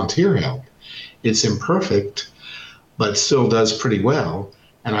with volunteer help. It's imperfect, but still does pretty well.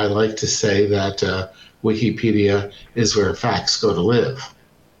 And I like to say that Wikipedia is where facts go to live.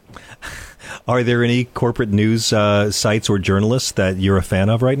 Are there any corporate news sites or journalists that you're a fan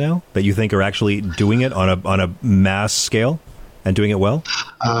of right now that you think are actually doing it on a mass scale and doing it well?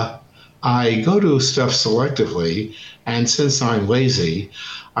 I go to stuff selectively, and since I'm lazy,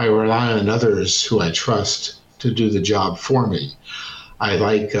 I rely on others who I trust to do the job for me. I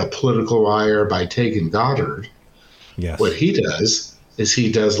like Political Wire by Tegan Goddard. Yes. What he does is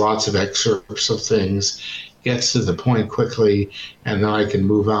he does lots of excerpts of things, gets to the point quickly, and then I can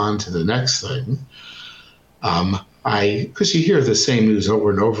move on to the next thing. Because you hear the same news over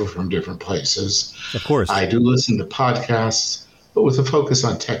and over from different places. Of course. I do listen to podcasts, but with a focus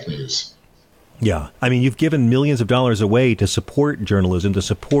on tech news. Yeah. I mean, you've given millions of dollars away to support journalism, to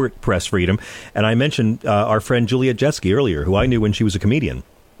support press freedom. And I mentioned our friend Juliet Jeske earlier, who I knew when she was a comedian,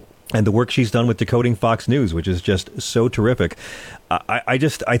 and the work she's done with Decoding Fox News, which is just so terrific. I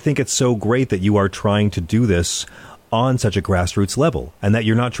think it's so great that you are trying to do this on such a grassroots level, and that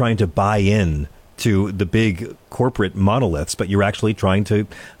you're not trying to buy in to the big corporate monoliths, but you're actually trying to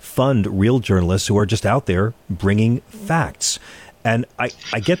fund real journalists who are just out there bringing facts. And I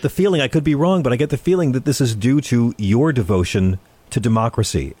get the feeling, I could be wrong, but I get the feeling that this is due to your devotion to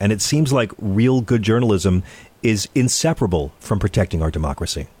democracy. And it seems like real good journalism is inseparable from protecting our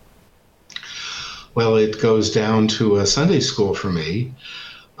democracy. Well, it goes down to a Sunday school for me.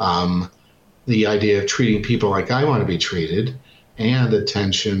 The idea of treating people like I want to be treated, and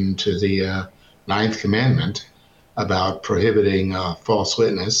attention to the Ninth Commandment about prohibiting false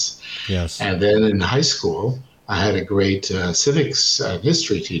witness. Yes. And then in high school, I had a great civics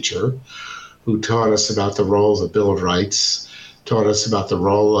history teacher who taught us about the role of the Bill of Rights, taught us about the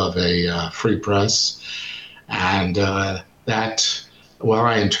role of a free press. And that, while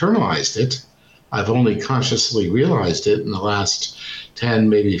I internalized it, I've only consciously realized it in the last 10,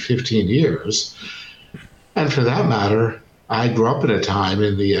 maybe 15 years. And for that matter, I grew up in a time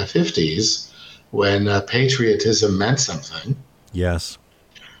in the 50s when patriotism meant something. Yes.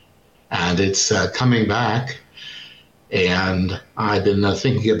 And it's coming back. And I've been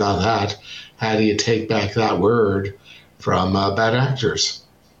thinking about that. How do you take back that word from bad actors?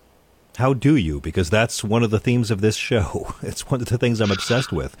 How do you? Because that's one of the themes of this show. It's one of the things I'm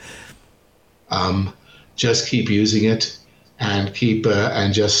obsessed with. Just keep using it, and keep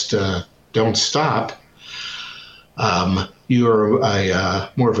and just don't stop. You're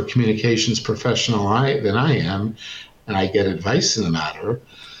more of a communications professional than I am, and I get advice in the matter.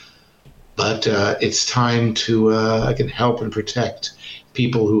 But it's time to I can help and protect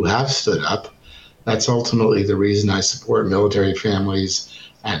people who have stood up. That's ultimately the reason I support military families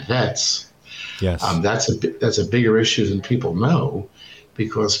and vets. Yes, that's a bigger issue than people know,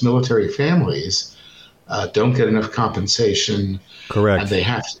 because military families don't get enough compensation. Correct. And they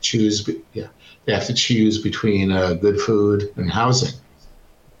have to choose. They have to choose between good food and housing.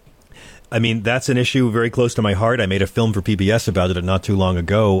 I mean, that's an issue very close to my heart. I made a film for PBS about it not too long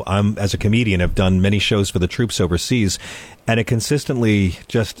ago. As a comedian, I've done many shows for the troops overseas, and it consistently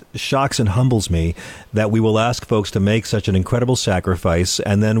just shocks and humbles me that we will ask folks to make such an incredible sacrifice,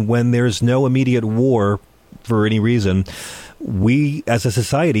 and then when there's no immediate war for any reason, we as a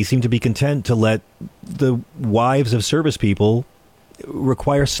society seem to be content to let the wives of service people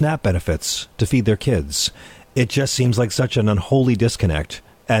require SNAP benefits to feed their kids. It just seems like such an unholy disconnect.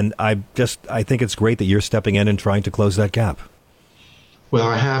 And I think it's great that you're stepping in and trying to close that gap. Well,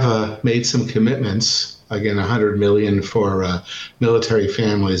 I have made some commitments, again, $100 million for military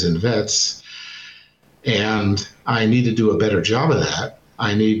families and vets. And I need to do a better job of that.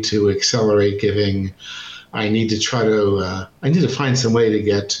 I need to accelerate giving. I need to find some way to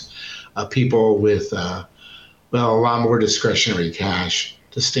get people with, a lot more discretionary cash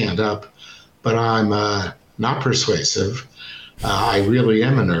to stand up. But I'm not persuasive. I really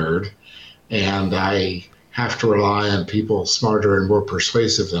am a nerd, and I have to rely on people smarter and more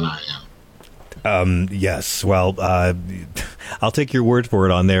persuasive than I am. Yes. Well, I'll take your word for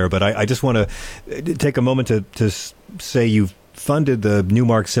it on there, but I just want to take a moment to say you've funded the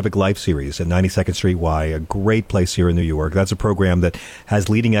Newmark Civic Life series at 92nd Street Y, a great place here in New York. That's a program that has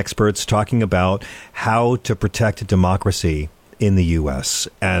leading experts talking about how to protect democracy in the U.S.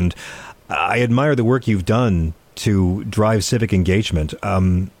 And I admire the work you've done to drive civic engagement.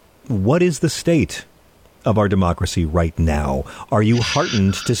 What is the state of our democracy right now? Are you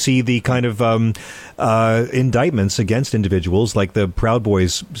heartened to see the kind of indictments against individuals like the Proud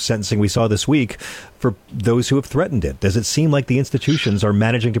Boys sentencing we saw this week for those who have threatened it? Does it seem like the institutions are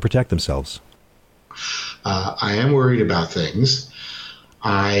managing to protect themselves? I am worried about things.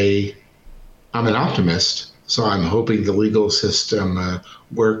 I'm an optimist, so I'm hoping the legal system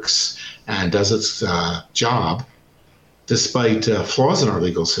works and does its job. Despite flaws in our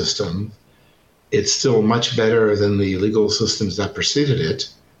legal system, it's still much better than the legal systems that preceded it.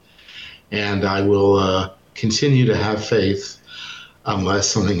 And I will continue to have faith unless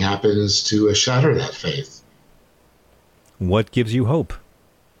something happens to shatter that faith. What gives you hope?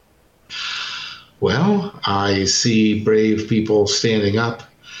 Well, I see brave people standing up,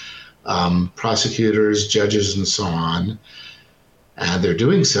 prosecutors, judges, and so on. And they're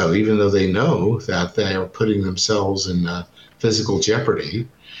doing so even though they know that they are putting themselves in physical jeopardy.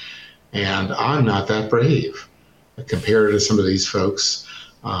 And I'm not that brave. Compared to some of these folks,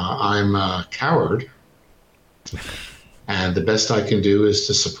 I'm a coward. And the best I can do is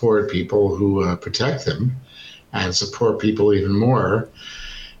to support people who protect them and support people even more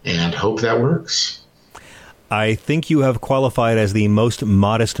and hope that works. I think you have qualified as the most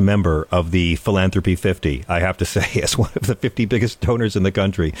modest member of the Philanthropy 50, I have to say, as one of the 50 biggest donors in the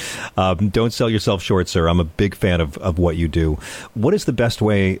country. Don't sell yourself short, sir. I'm a big fan of what you do. What is the best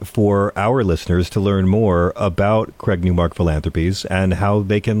way for our listeners to learn more about Craig Newmark Philanthropies and how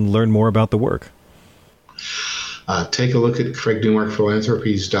they can learn more about the work? Take a look at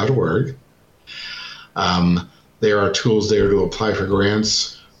craignewmarkphilanthropies.org. There are tools there to apply for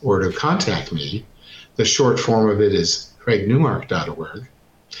grants or to contact me. The short form of it is craignewmark.org.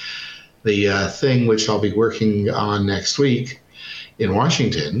 The thing which I'll be working on next week in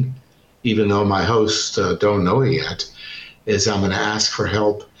Washington, even though my hosts don't know it yet, is I'm going to ask for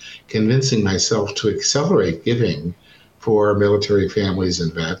help convincing myself to accelerate giving for military families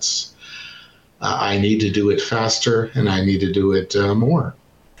and vets. I need to do it faster, and I need to do it more.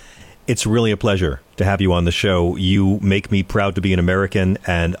 It's really a pleasure to have you on the show. You make me proud to be an American.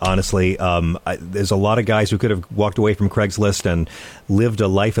 And honestly, there's a lot of guys who could have walked away from Craigslist and lived a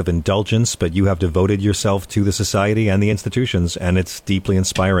life of indulgence, but you have devoted yourself to the society and the institutions. And it's deeply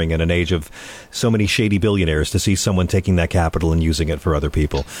inspiring in an age of so many shady billionaires to see someone taking that capital and using it for other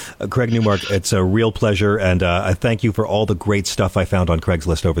people. Craig Newmark, it's a real pleasure. And I thank you for all the great stuff I found on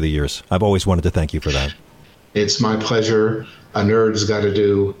Craigslist over the years. I've always wanted to thank you for that. It's my pleasure. A nerd's got to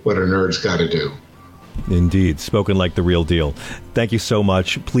do what a nerd's got to do. Indeed. Spoken like the real deal. Thank you so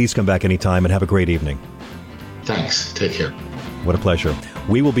much. Please come back anytime and have a great evening. Thanks. Take care. What a pleasure.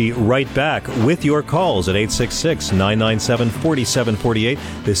 We will be right back with your calls at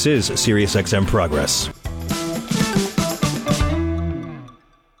 866-997-4748. This is SiriusXM Progress.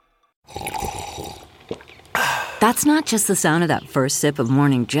 That's not just the sound of that first sip of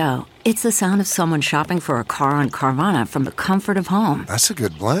Morning Joe. It's the sound of someone shopping for a car on Carvana from the comfort of home. That's a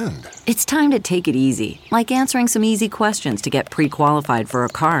good blend. It's time to take it easy, like answering some easy questions to get pre-qualified for a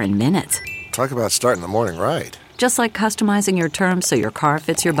car in minutes. Talk about starting the morning right. Just like customizing your terms so your car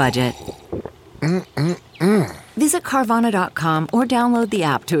fits your budget. Visit Carvana.com or download the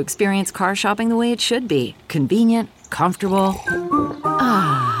app to experience car shopping the way it should be. Convenient, comfortable.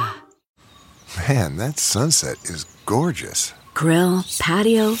 Man, that sunset is gorgeous. Grill,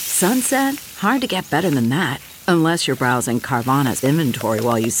 patio, sunset. Hard to get better than that. Unless you're browsing Carvana's inventory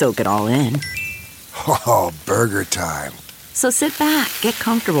while you soak it all in. Oh, burger time. So sit back, get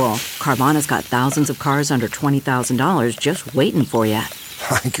comfortable. Carvana's got thousands of cars under $20,000 just waiting for you.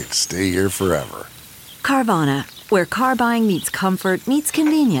 I could stay here forever. Carvana, where car buying meets comfort meets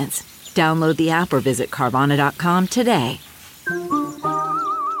convenience. Download the app or visit Carvana.com today.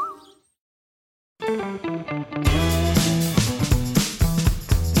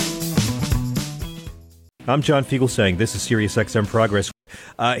 I'm John Fugelsang. This is SiriusXM Progress.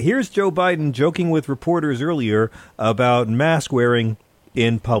 Here's Joe Biden joking with reporters earlier about mask wearing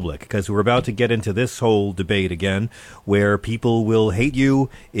in public, because we're about to get into this whole debate again, where people will hate you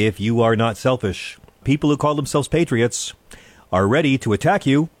if you are not selfish. People who call themselves patriots are ready to attack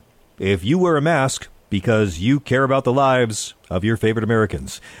you if you wear a mask because you care about the lives of your favorite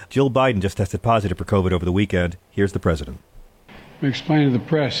Americans. Jill Biden just tested positive for COVID over the weekend. Here's the president. Let me explain to the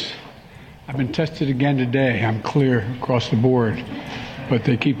press. I've been tested again today. I'm clear across the board. But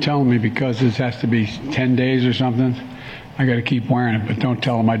they keep telling me because this has to be 10 days or something, I got to keep wearing it. But don't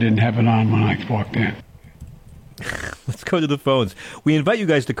tell them I didn't have it on when I walked in. Let's go to the phones. We invite you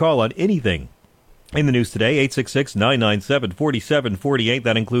guys to call on anything in the news today. 866-997-4748.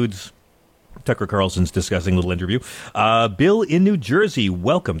 That includes Tucker Carlson's discussing little interview. Bill in New Jersey,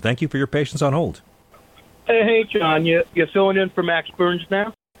 welcome. Thank you for your patience on hold. Hey, John, you're filling in for Max Burns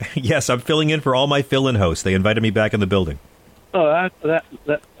now? Yes, I'm filling in for all my fill-in hosts. They invited me back in the building. Oh, that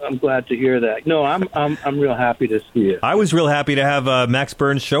I'm glad to hear that. No, I'm real happy to see you. I was real happy to have Max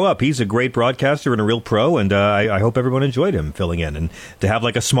Burns show up. He's a great broadcaster and a real pro, and I hope everyone enjoyed him filling in. And to have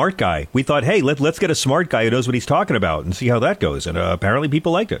like a smart guy, we thought, hey, let's get a smart guy who knows what he's talking about and see how that goes. And apparently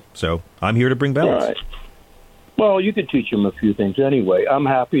people liked it. So I'm here to bring balance. All right. Well, you could teach him a few things anyway. I'm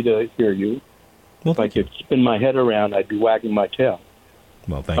happy to hear you. Well, if I could spin my head around, I'd be wagging my tail.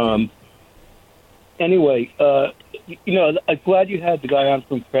 Well, thank you. Anyway, I'm glad you had the guy on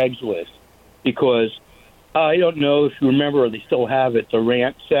from Craigslist, because I don't know if you remember, or they still have it, the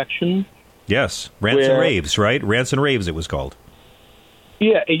rant section. Yes, Rants and Raves, right? Rants and Raves, it was called.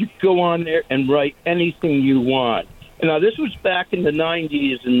 Yeah, and you could go on there and write anything you want. Now, this was back in the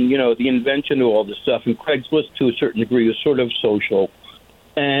 90s, and, the invention of all this stuff, and Craigslist, to a certain degree, was sort of social.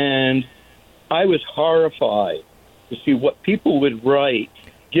 And I was horrified to see what people would write,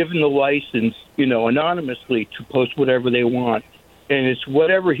 given the license, anonymously to post whatever they want. And it's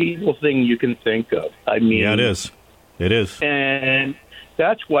whatever evil thing you can think of. I mean, yeah, it is. It is. And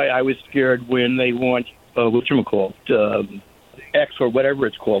that's why I was scared when they launched, whatchamacallit, X or whatever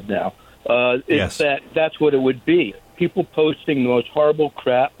it's called now. Yes. That's what it would be. People posting the most horrible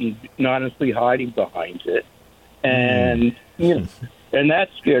crap and honestly hiding behind it. And, and that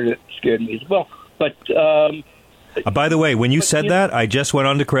scared me as well. But by the way, when you said that, I just went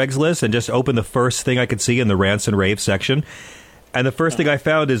onto Craigslist and just opened the first thing I could see in the Rants and Raves section. And the first thing I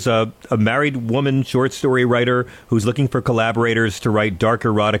found is a married woman short story writer who's looking for collaborators to write dark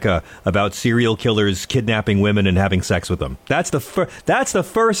erotica about serial killers kidnapping women and having sex with them. That's the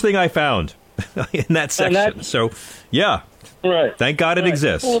first thing I found in that section. So, yeah. Right. Thank God it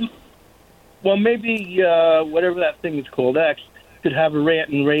exists. Well, maybe whatever that thing is called, X, could have a rant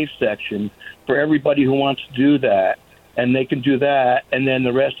and rave section for everybody who wants to do that. And they can do that, and then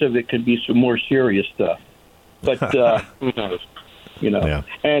the rest of it can be some more serious stuff. But who knows? Yeah.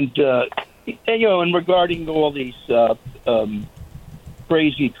 And regarding all these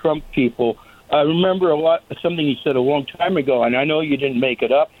crazy Trump people, I remember something you said a long time ago, and I know you didn't make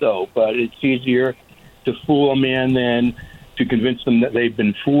it up, though, but it's easier to fool a man than to convince them that they've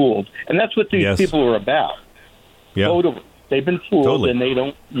been fooled. And that's what these people are about. Yeah. Totally. They've been fooled, and they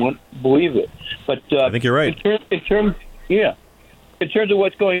don't want to believe it. But I think you're right. In terms of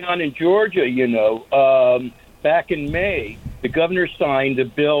what's going on in Georgia, back in May, the governor signed a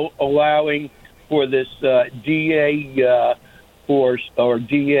bill allowing for this DA force or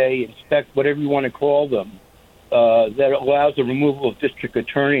DA inspect, whatever you want to call them, that allows the removal of district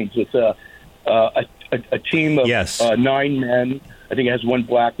attorneys. It's a team of 9 men. I think it has 1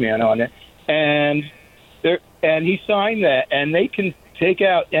 black man on it, and he signed that, and they can take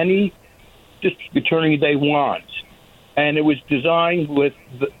out any district attorney they want. And it was designed with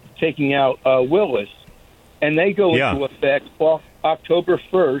taking out Willis. And they go into effect October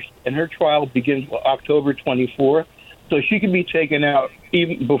 1st, and her trial begins October 24th. So she can be taken out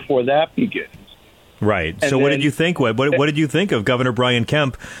even before that begins. Right. And so what did you think? What did you think of Governor Brian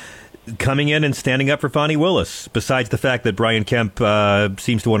Kemp coming in and standing up for Fani Willis, besides the fact that Brian Kemp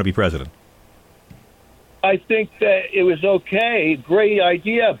seems to want to be president? I think that it was okay. Great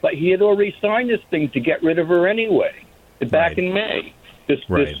idea. But he had already signed this thing to get rid of her anyway, back in May. This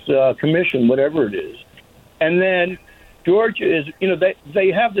commission, whatever it is. And then Georgia is, they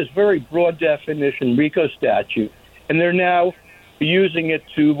have this very broad definition RICO statute, and they're now using it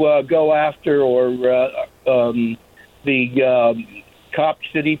to go after the Cop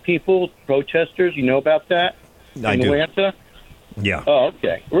City people, protesters. You know about that? In Atlanta? Yeah. Oh,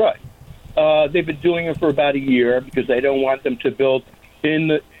 okay. Right. They've been doing it for about a year because they don't want them to build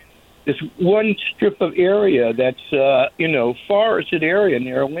in this one strip of area that's, forested area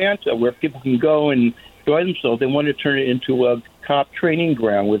near Atlanta where people can go and enjoy themselves. They want to turn it into a cop training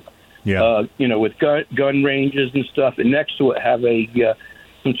ground with, with gun ranges and stuff, and next to it have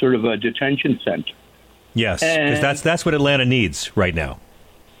some sort of a detention center. Yes, because that's what Atlanta needs right now.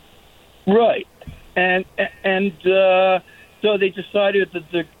 Right, and so they decided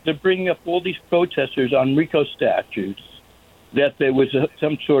that they're bringing up all these protesters on RICO statutes, that there was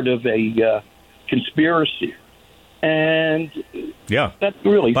some sort of a conspiracy. And that's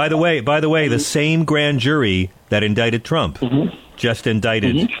really. By the way, the same grand jury that indicted Trump just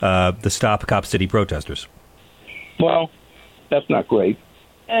indicted the Stop Cop City protesters. Well, that's not great.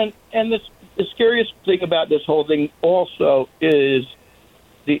 And the scariest thing about this whole thing also is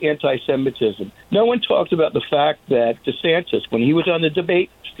the anti-Semitism. No one talks about the fact that DeSantis, when he was on the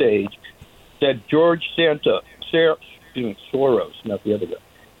debate stage, said George Soros, not the other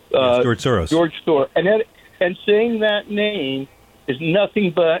guy. George Soros. George Soros. And saying that name is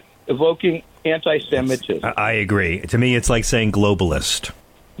nothing but evoking anti-Semitism. I agree. To me, it's like saying globalist.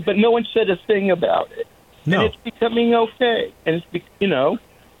 But no one said a thing about it. No. And it's becoming okay. And it's,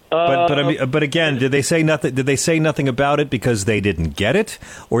 But again, did they say nothing? Did they say nothing about it because they didn't get it,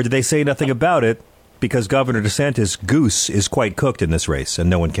 or did they say nothing about it because Governor DeSantis' goose is quite cooked in this race and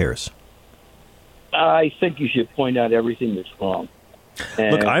no one cares? I think you should point out everything that's wrong.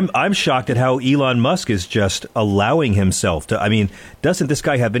 Look, I'm shocked at how Elon Musk is just allowing himself to. I mean, doesn't this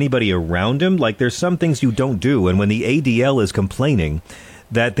guy have anybody around him? Like, there's some things you don't do, and when the ADL is complaining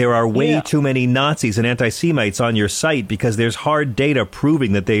that there are way too many Nazis and anti-Semites on your site because there's hard data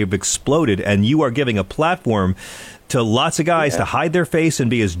proving that they've exploded, and you are giving a platform to lots of guys to hide their face and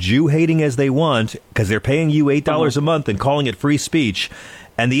be as Jew-hating as they want because they're paying you $8 a month and calling it free speech.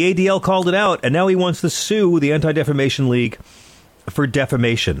 And the ADL called it out, and now he wants to sue the Anti-Defamation League for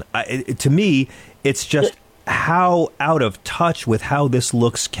defamation. To me, it's just how out of touch with how this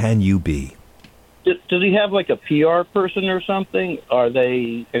looks can you be? Does he have like a PR person or something? Are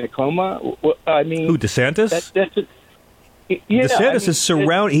they in a coma? I mean, who, DeSantis? DeSantis is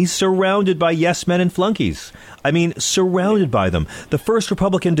surrounded. He's surrounded by yes men and flunkies. I mean, surrounded by them. The first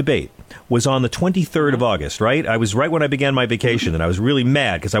Republican debate was on the 23rd of August, right? I was right when I began my vacation, and I was really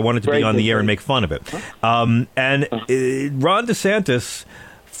mad because I wanted to be on the air and make fun of it. And Ron DeSantis,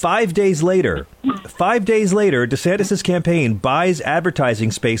 5 days later, DeSantis' campaign buys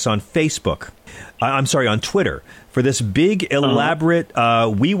advertising space on Facebook. On Twitter, for this big, elaborate,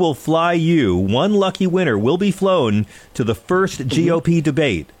 we will fly you. One lucky winner will be flown to the first GOP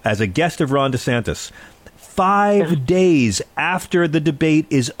debate as a guest of Ron DeSantis. 5 days after the debate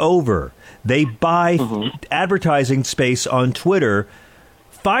is over, they buy advertising space on Twitter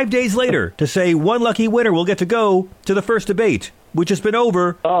 5 days later to say one lucky winner will get to go to the first debate, which has been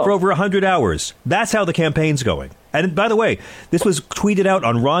over for over 100 hours. That's how the campaign's going. And by the way, this was tweeted out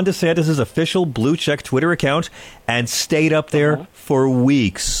on Ron DeSantis' official blue check Twitter account and stayed up there for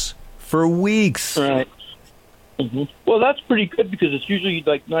weeks. For weeks. Right. Well, that's pretty good because it's usually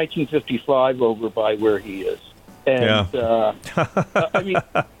like 1955 over by where he is. And, I mean,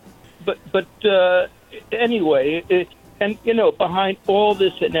 but anyway, and, you know, behind all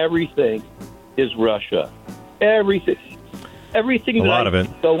this and everything is Russia. Everything that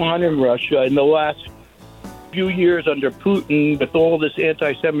go on in Russia in the last few years under Putin, with all this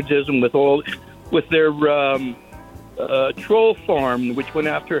anti-Semitism, with their troll farm, which went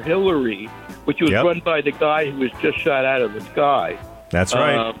after Hillary, which was run by the guy who was just shot out of the sky. That's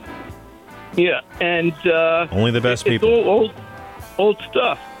right. And only the best people. It's all old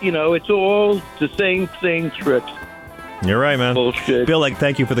stuff. You know, it's all the same tricks. You're right, man. Bullshit. Bill,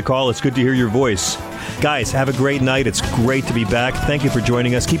 thank you for the call. It's good to hear your voice. Guys, have a great night. It's great to be back. Thank you for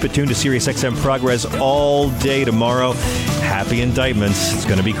joining us. Keep it tuned to SiriusXM Progress all day tomorrow. Happy indictments. It's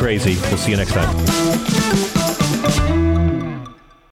going to be crazy. We'll see you next time.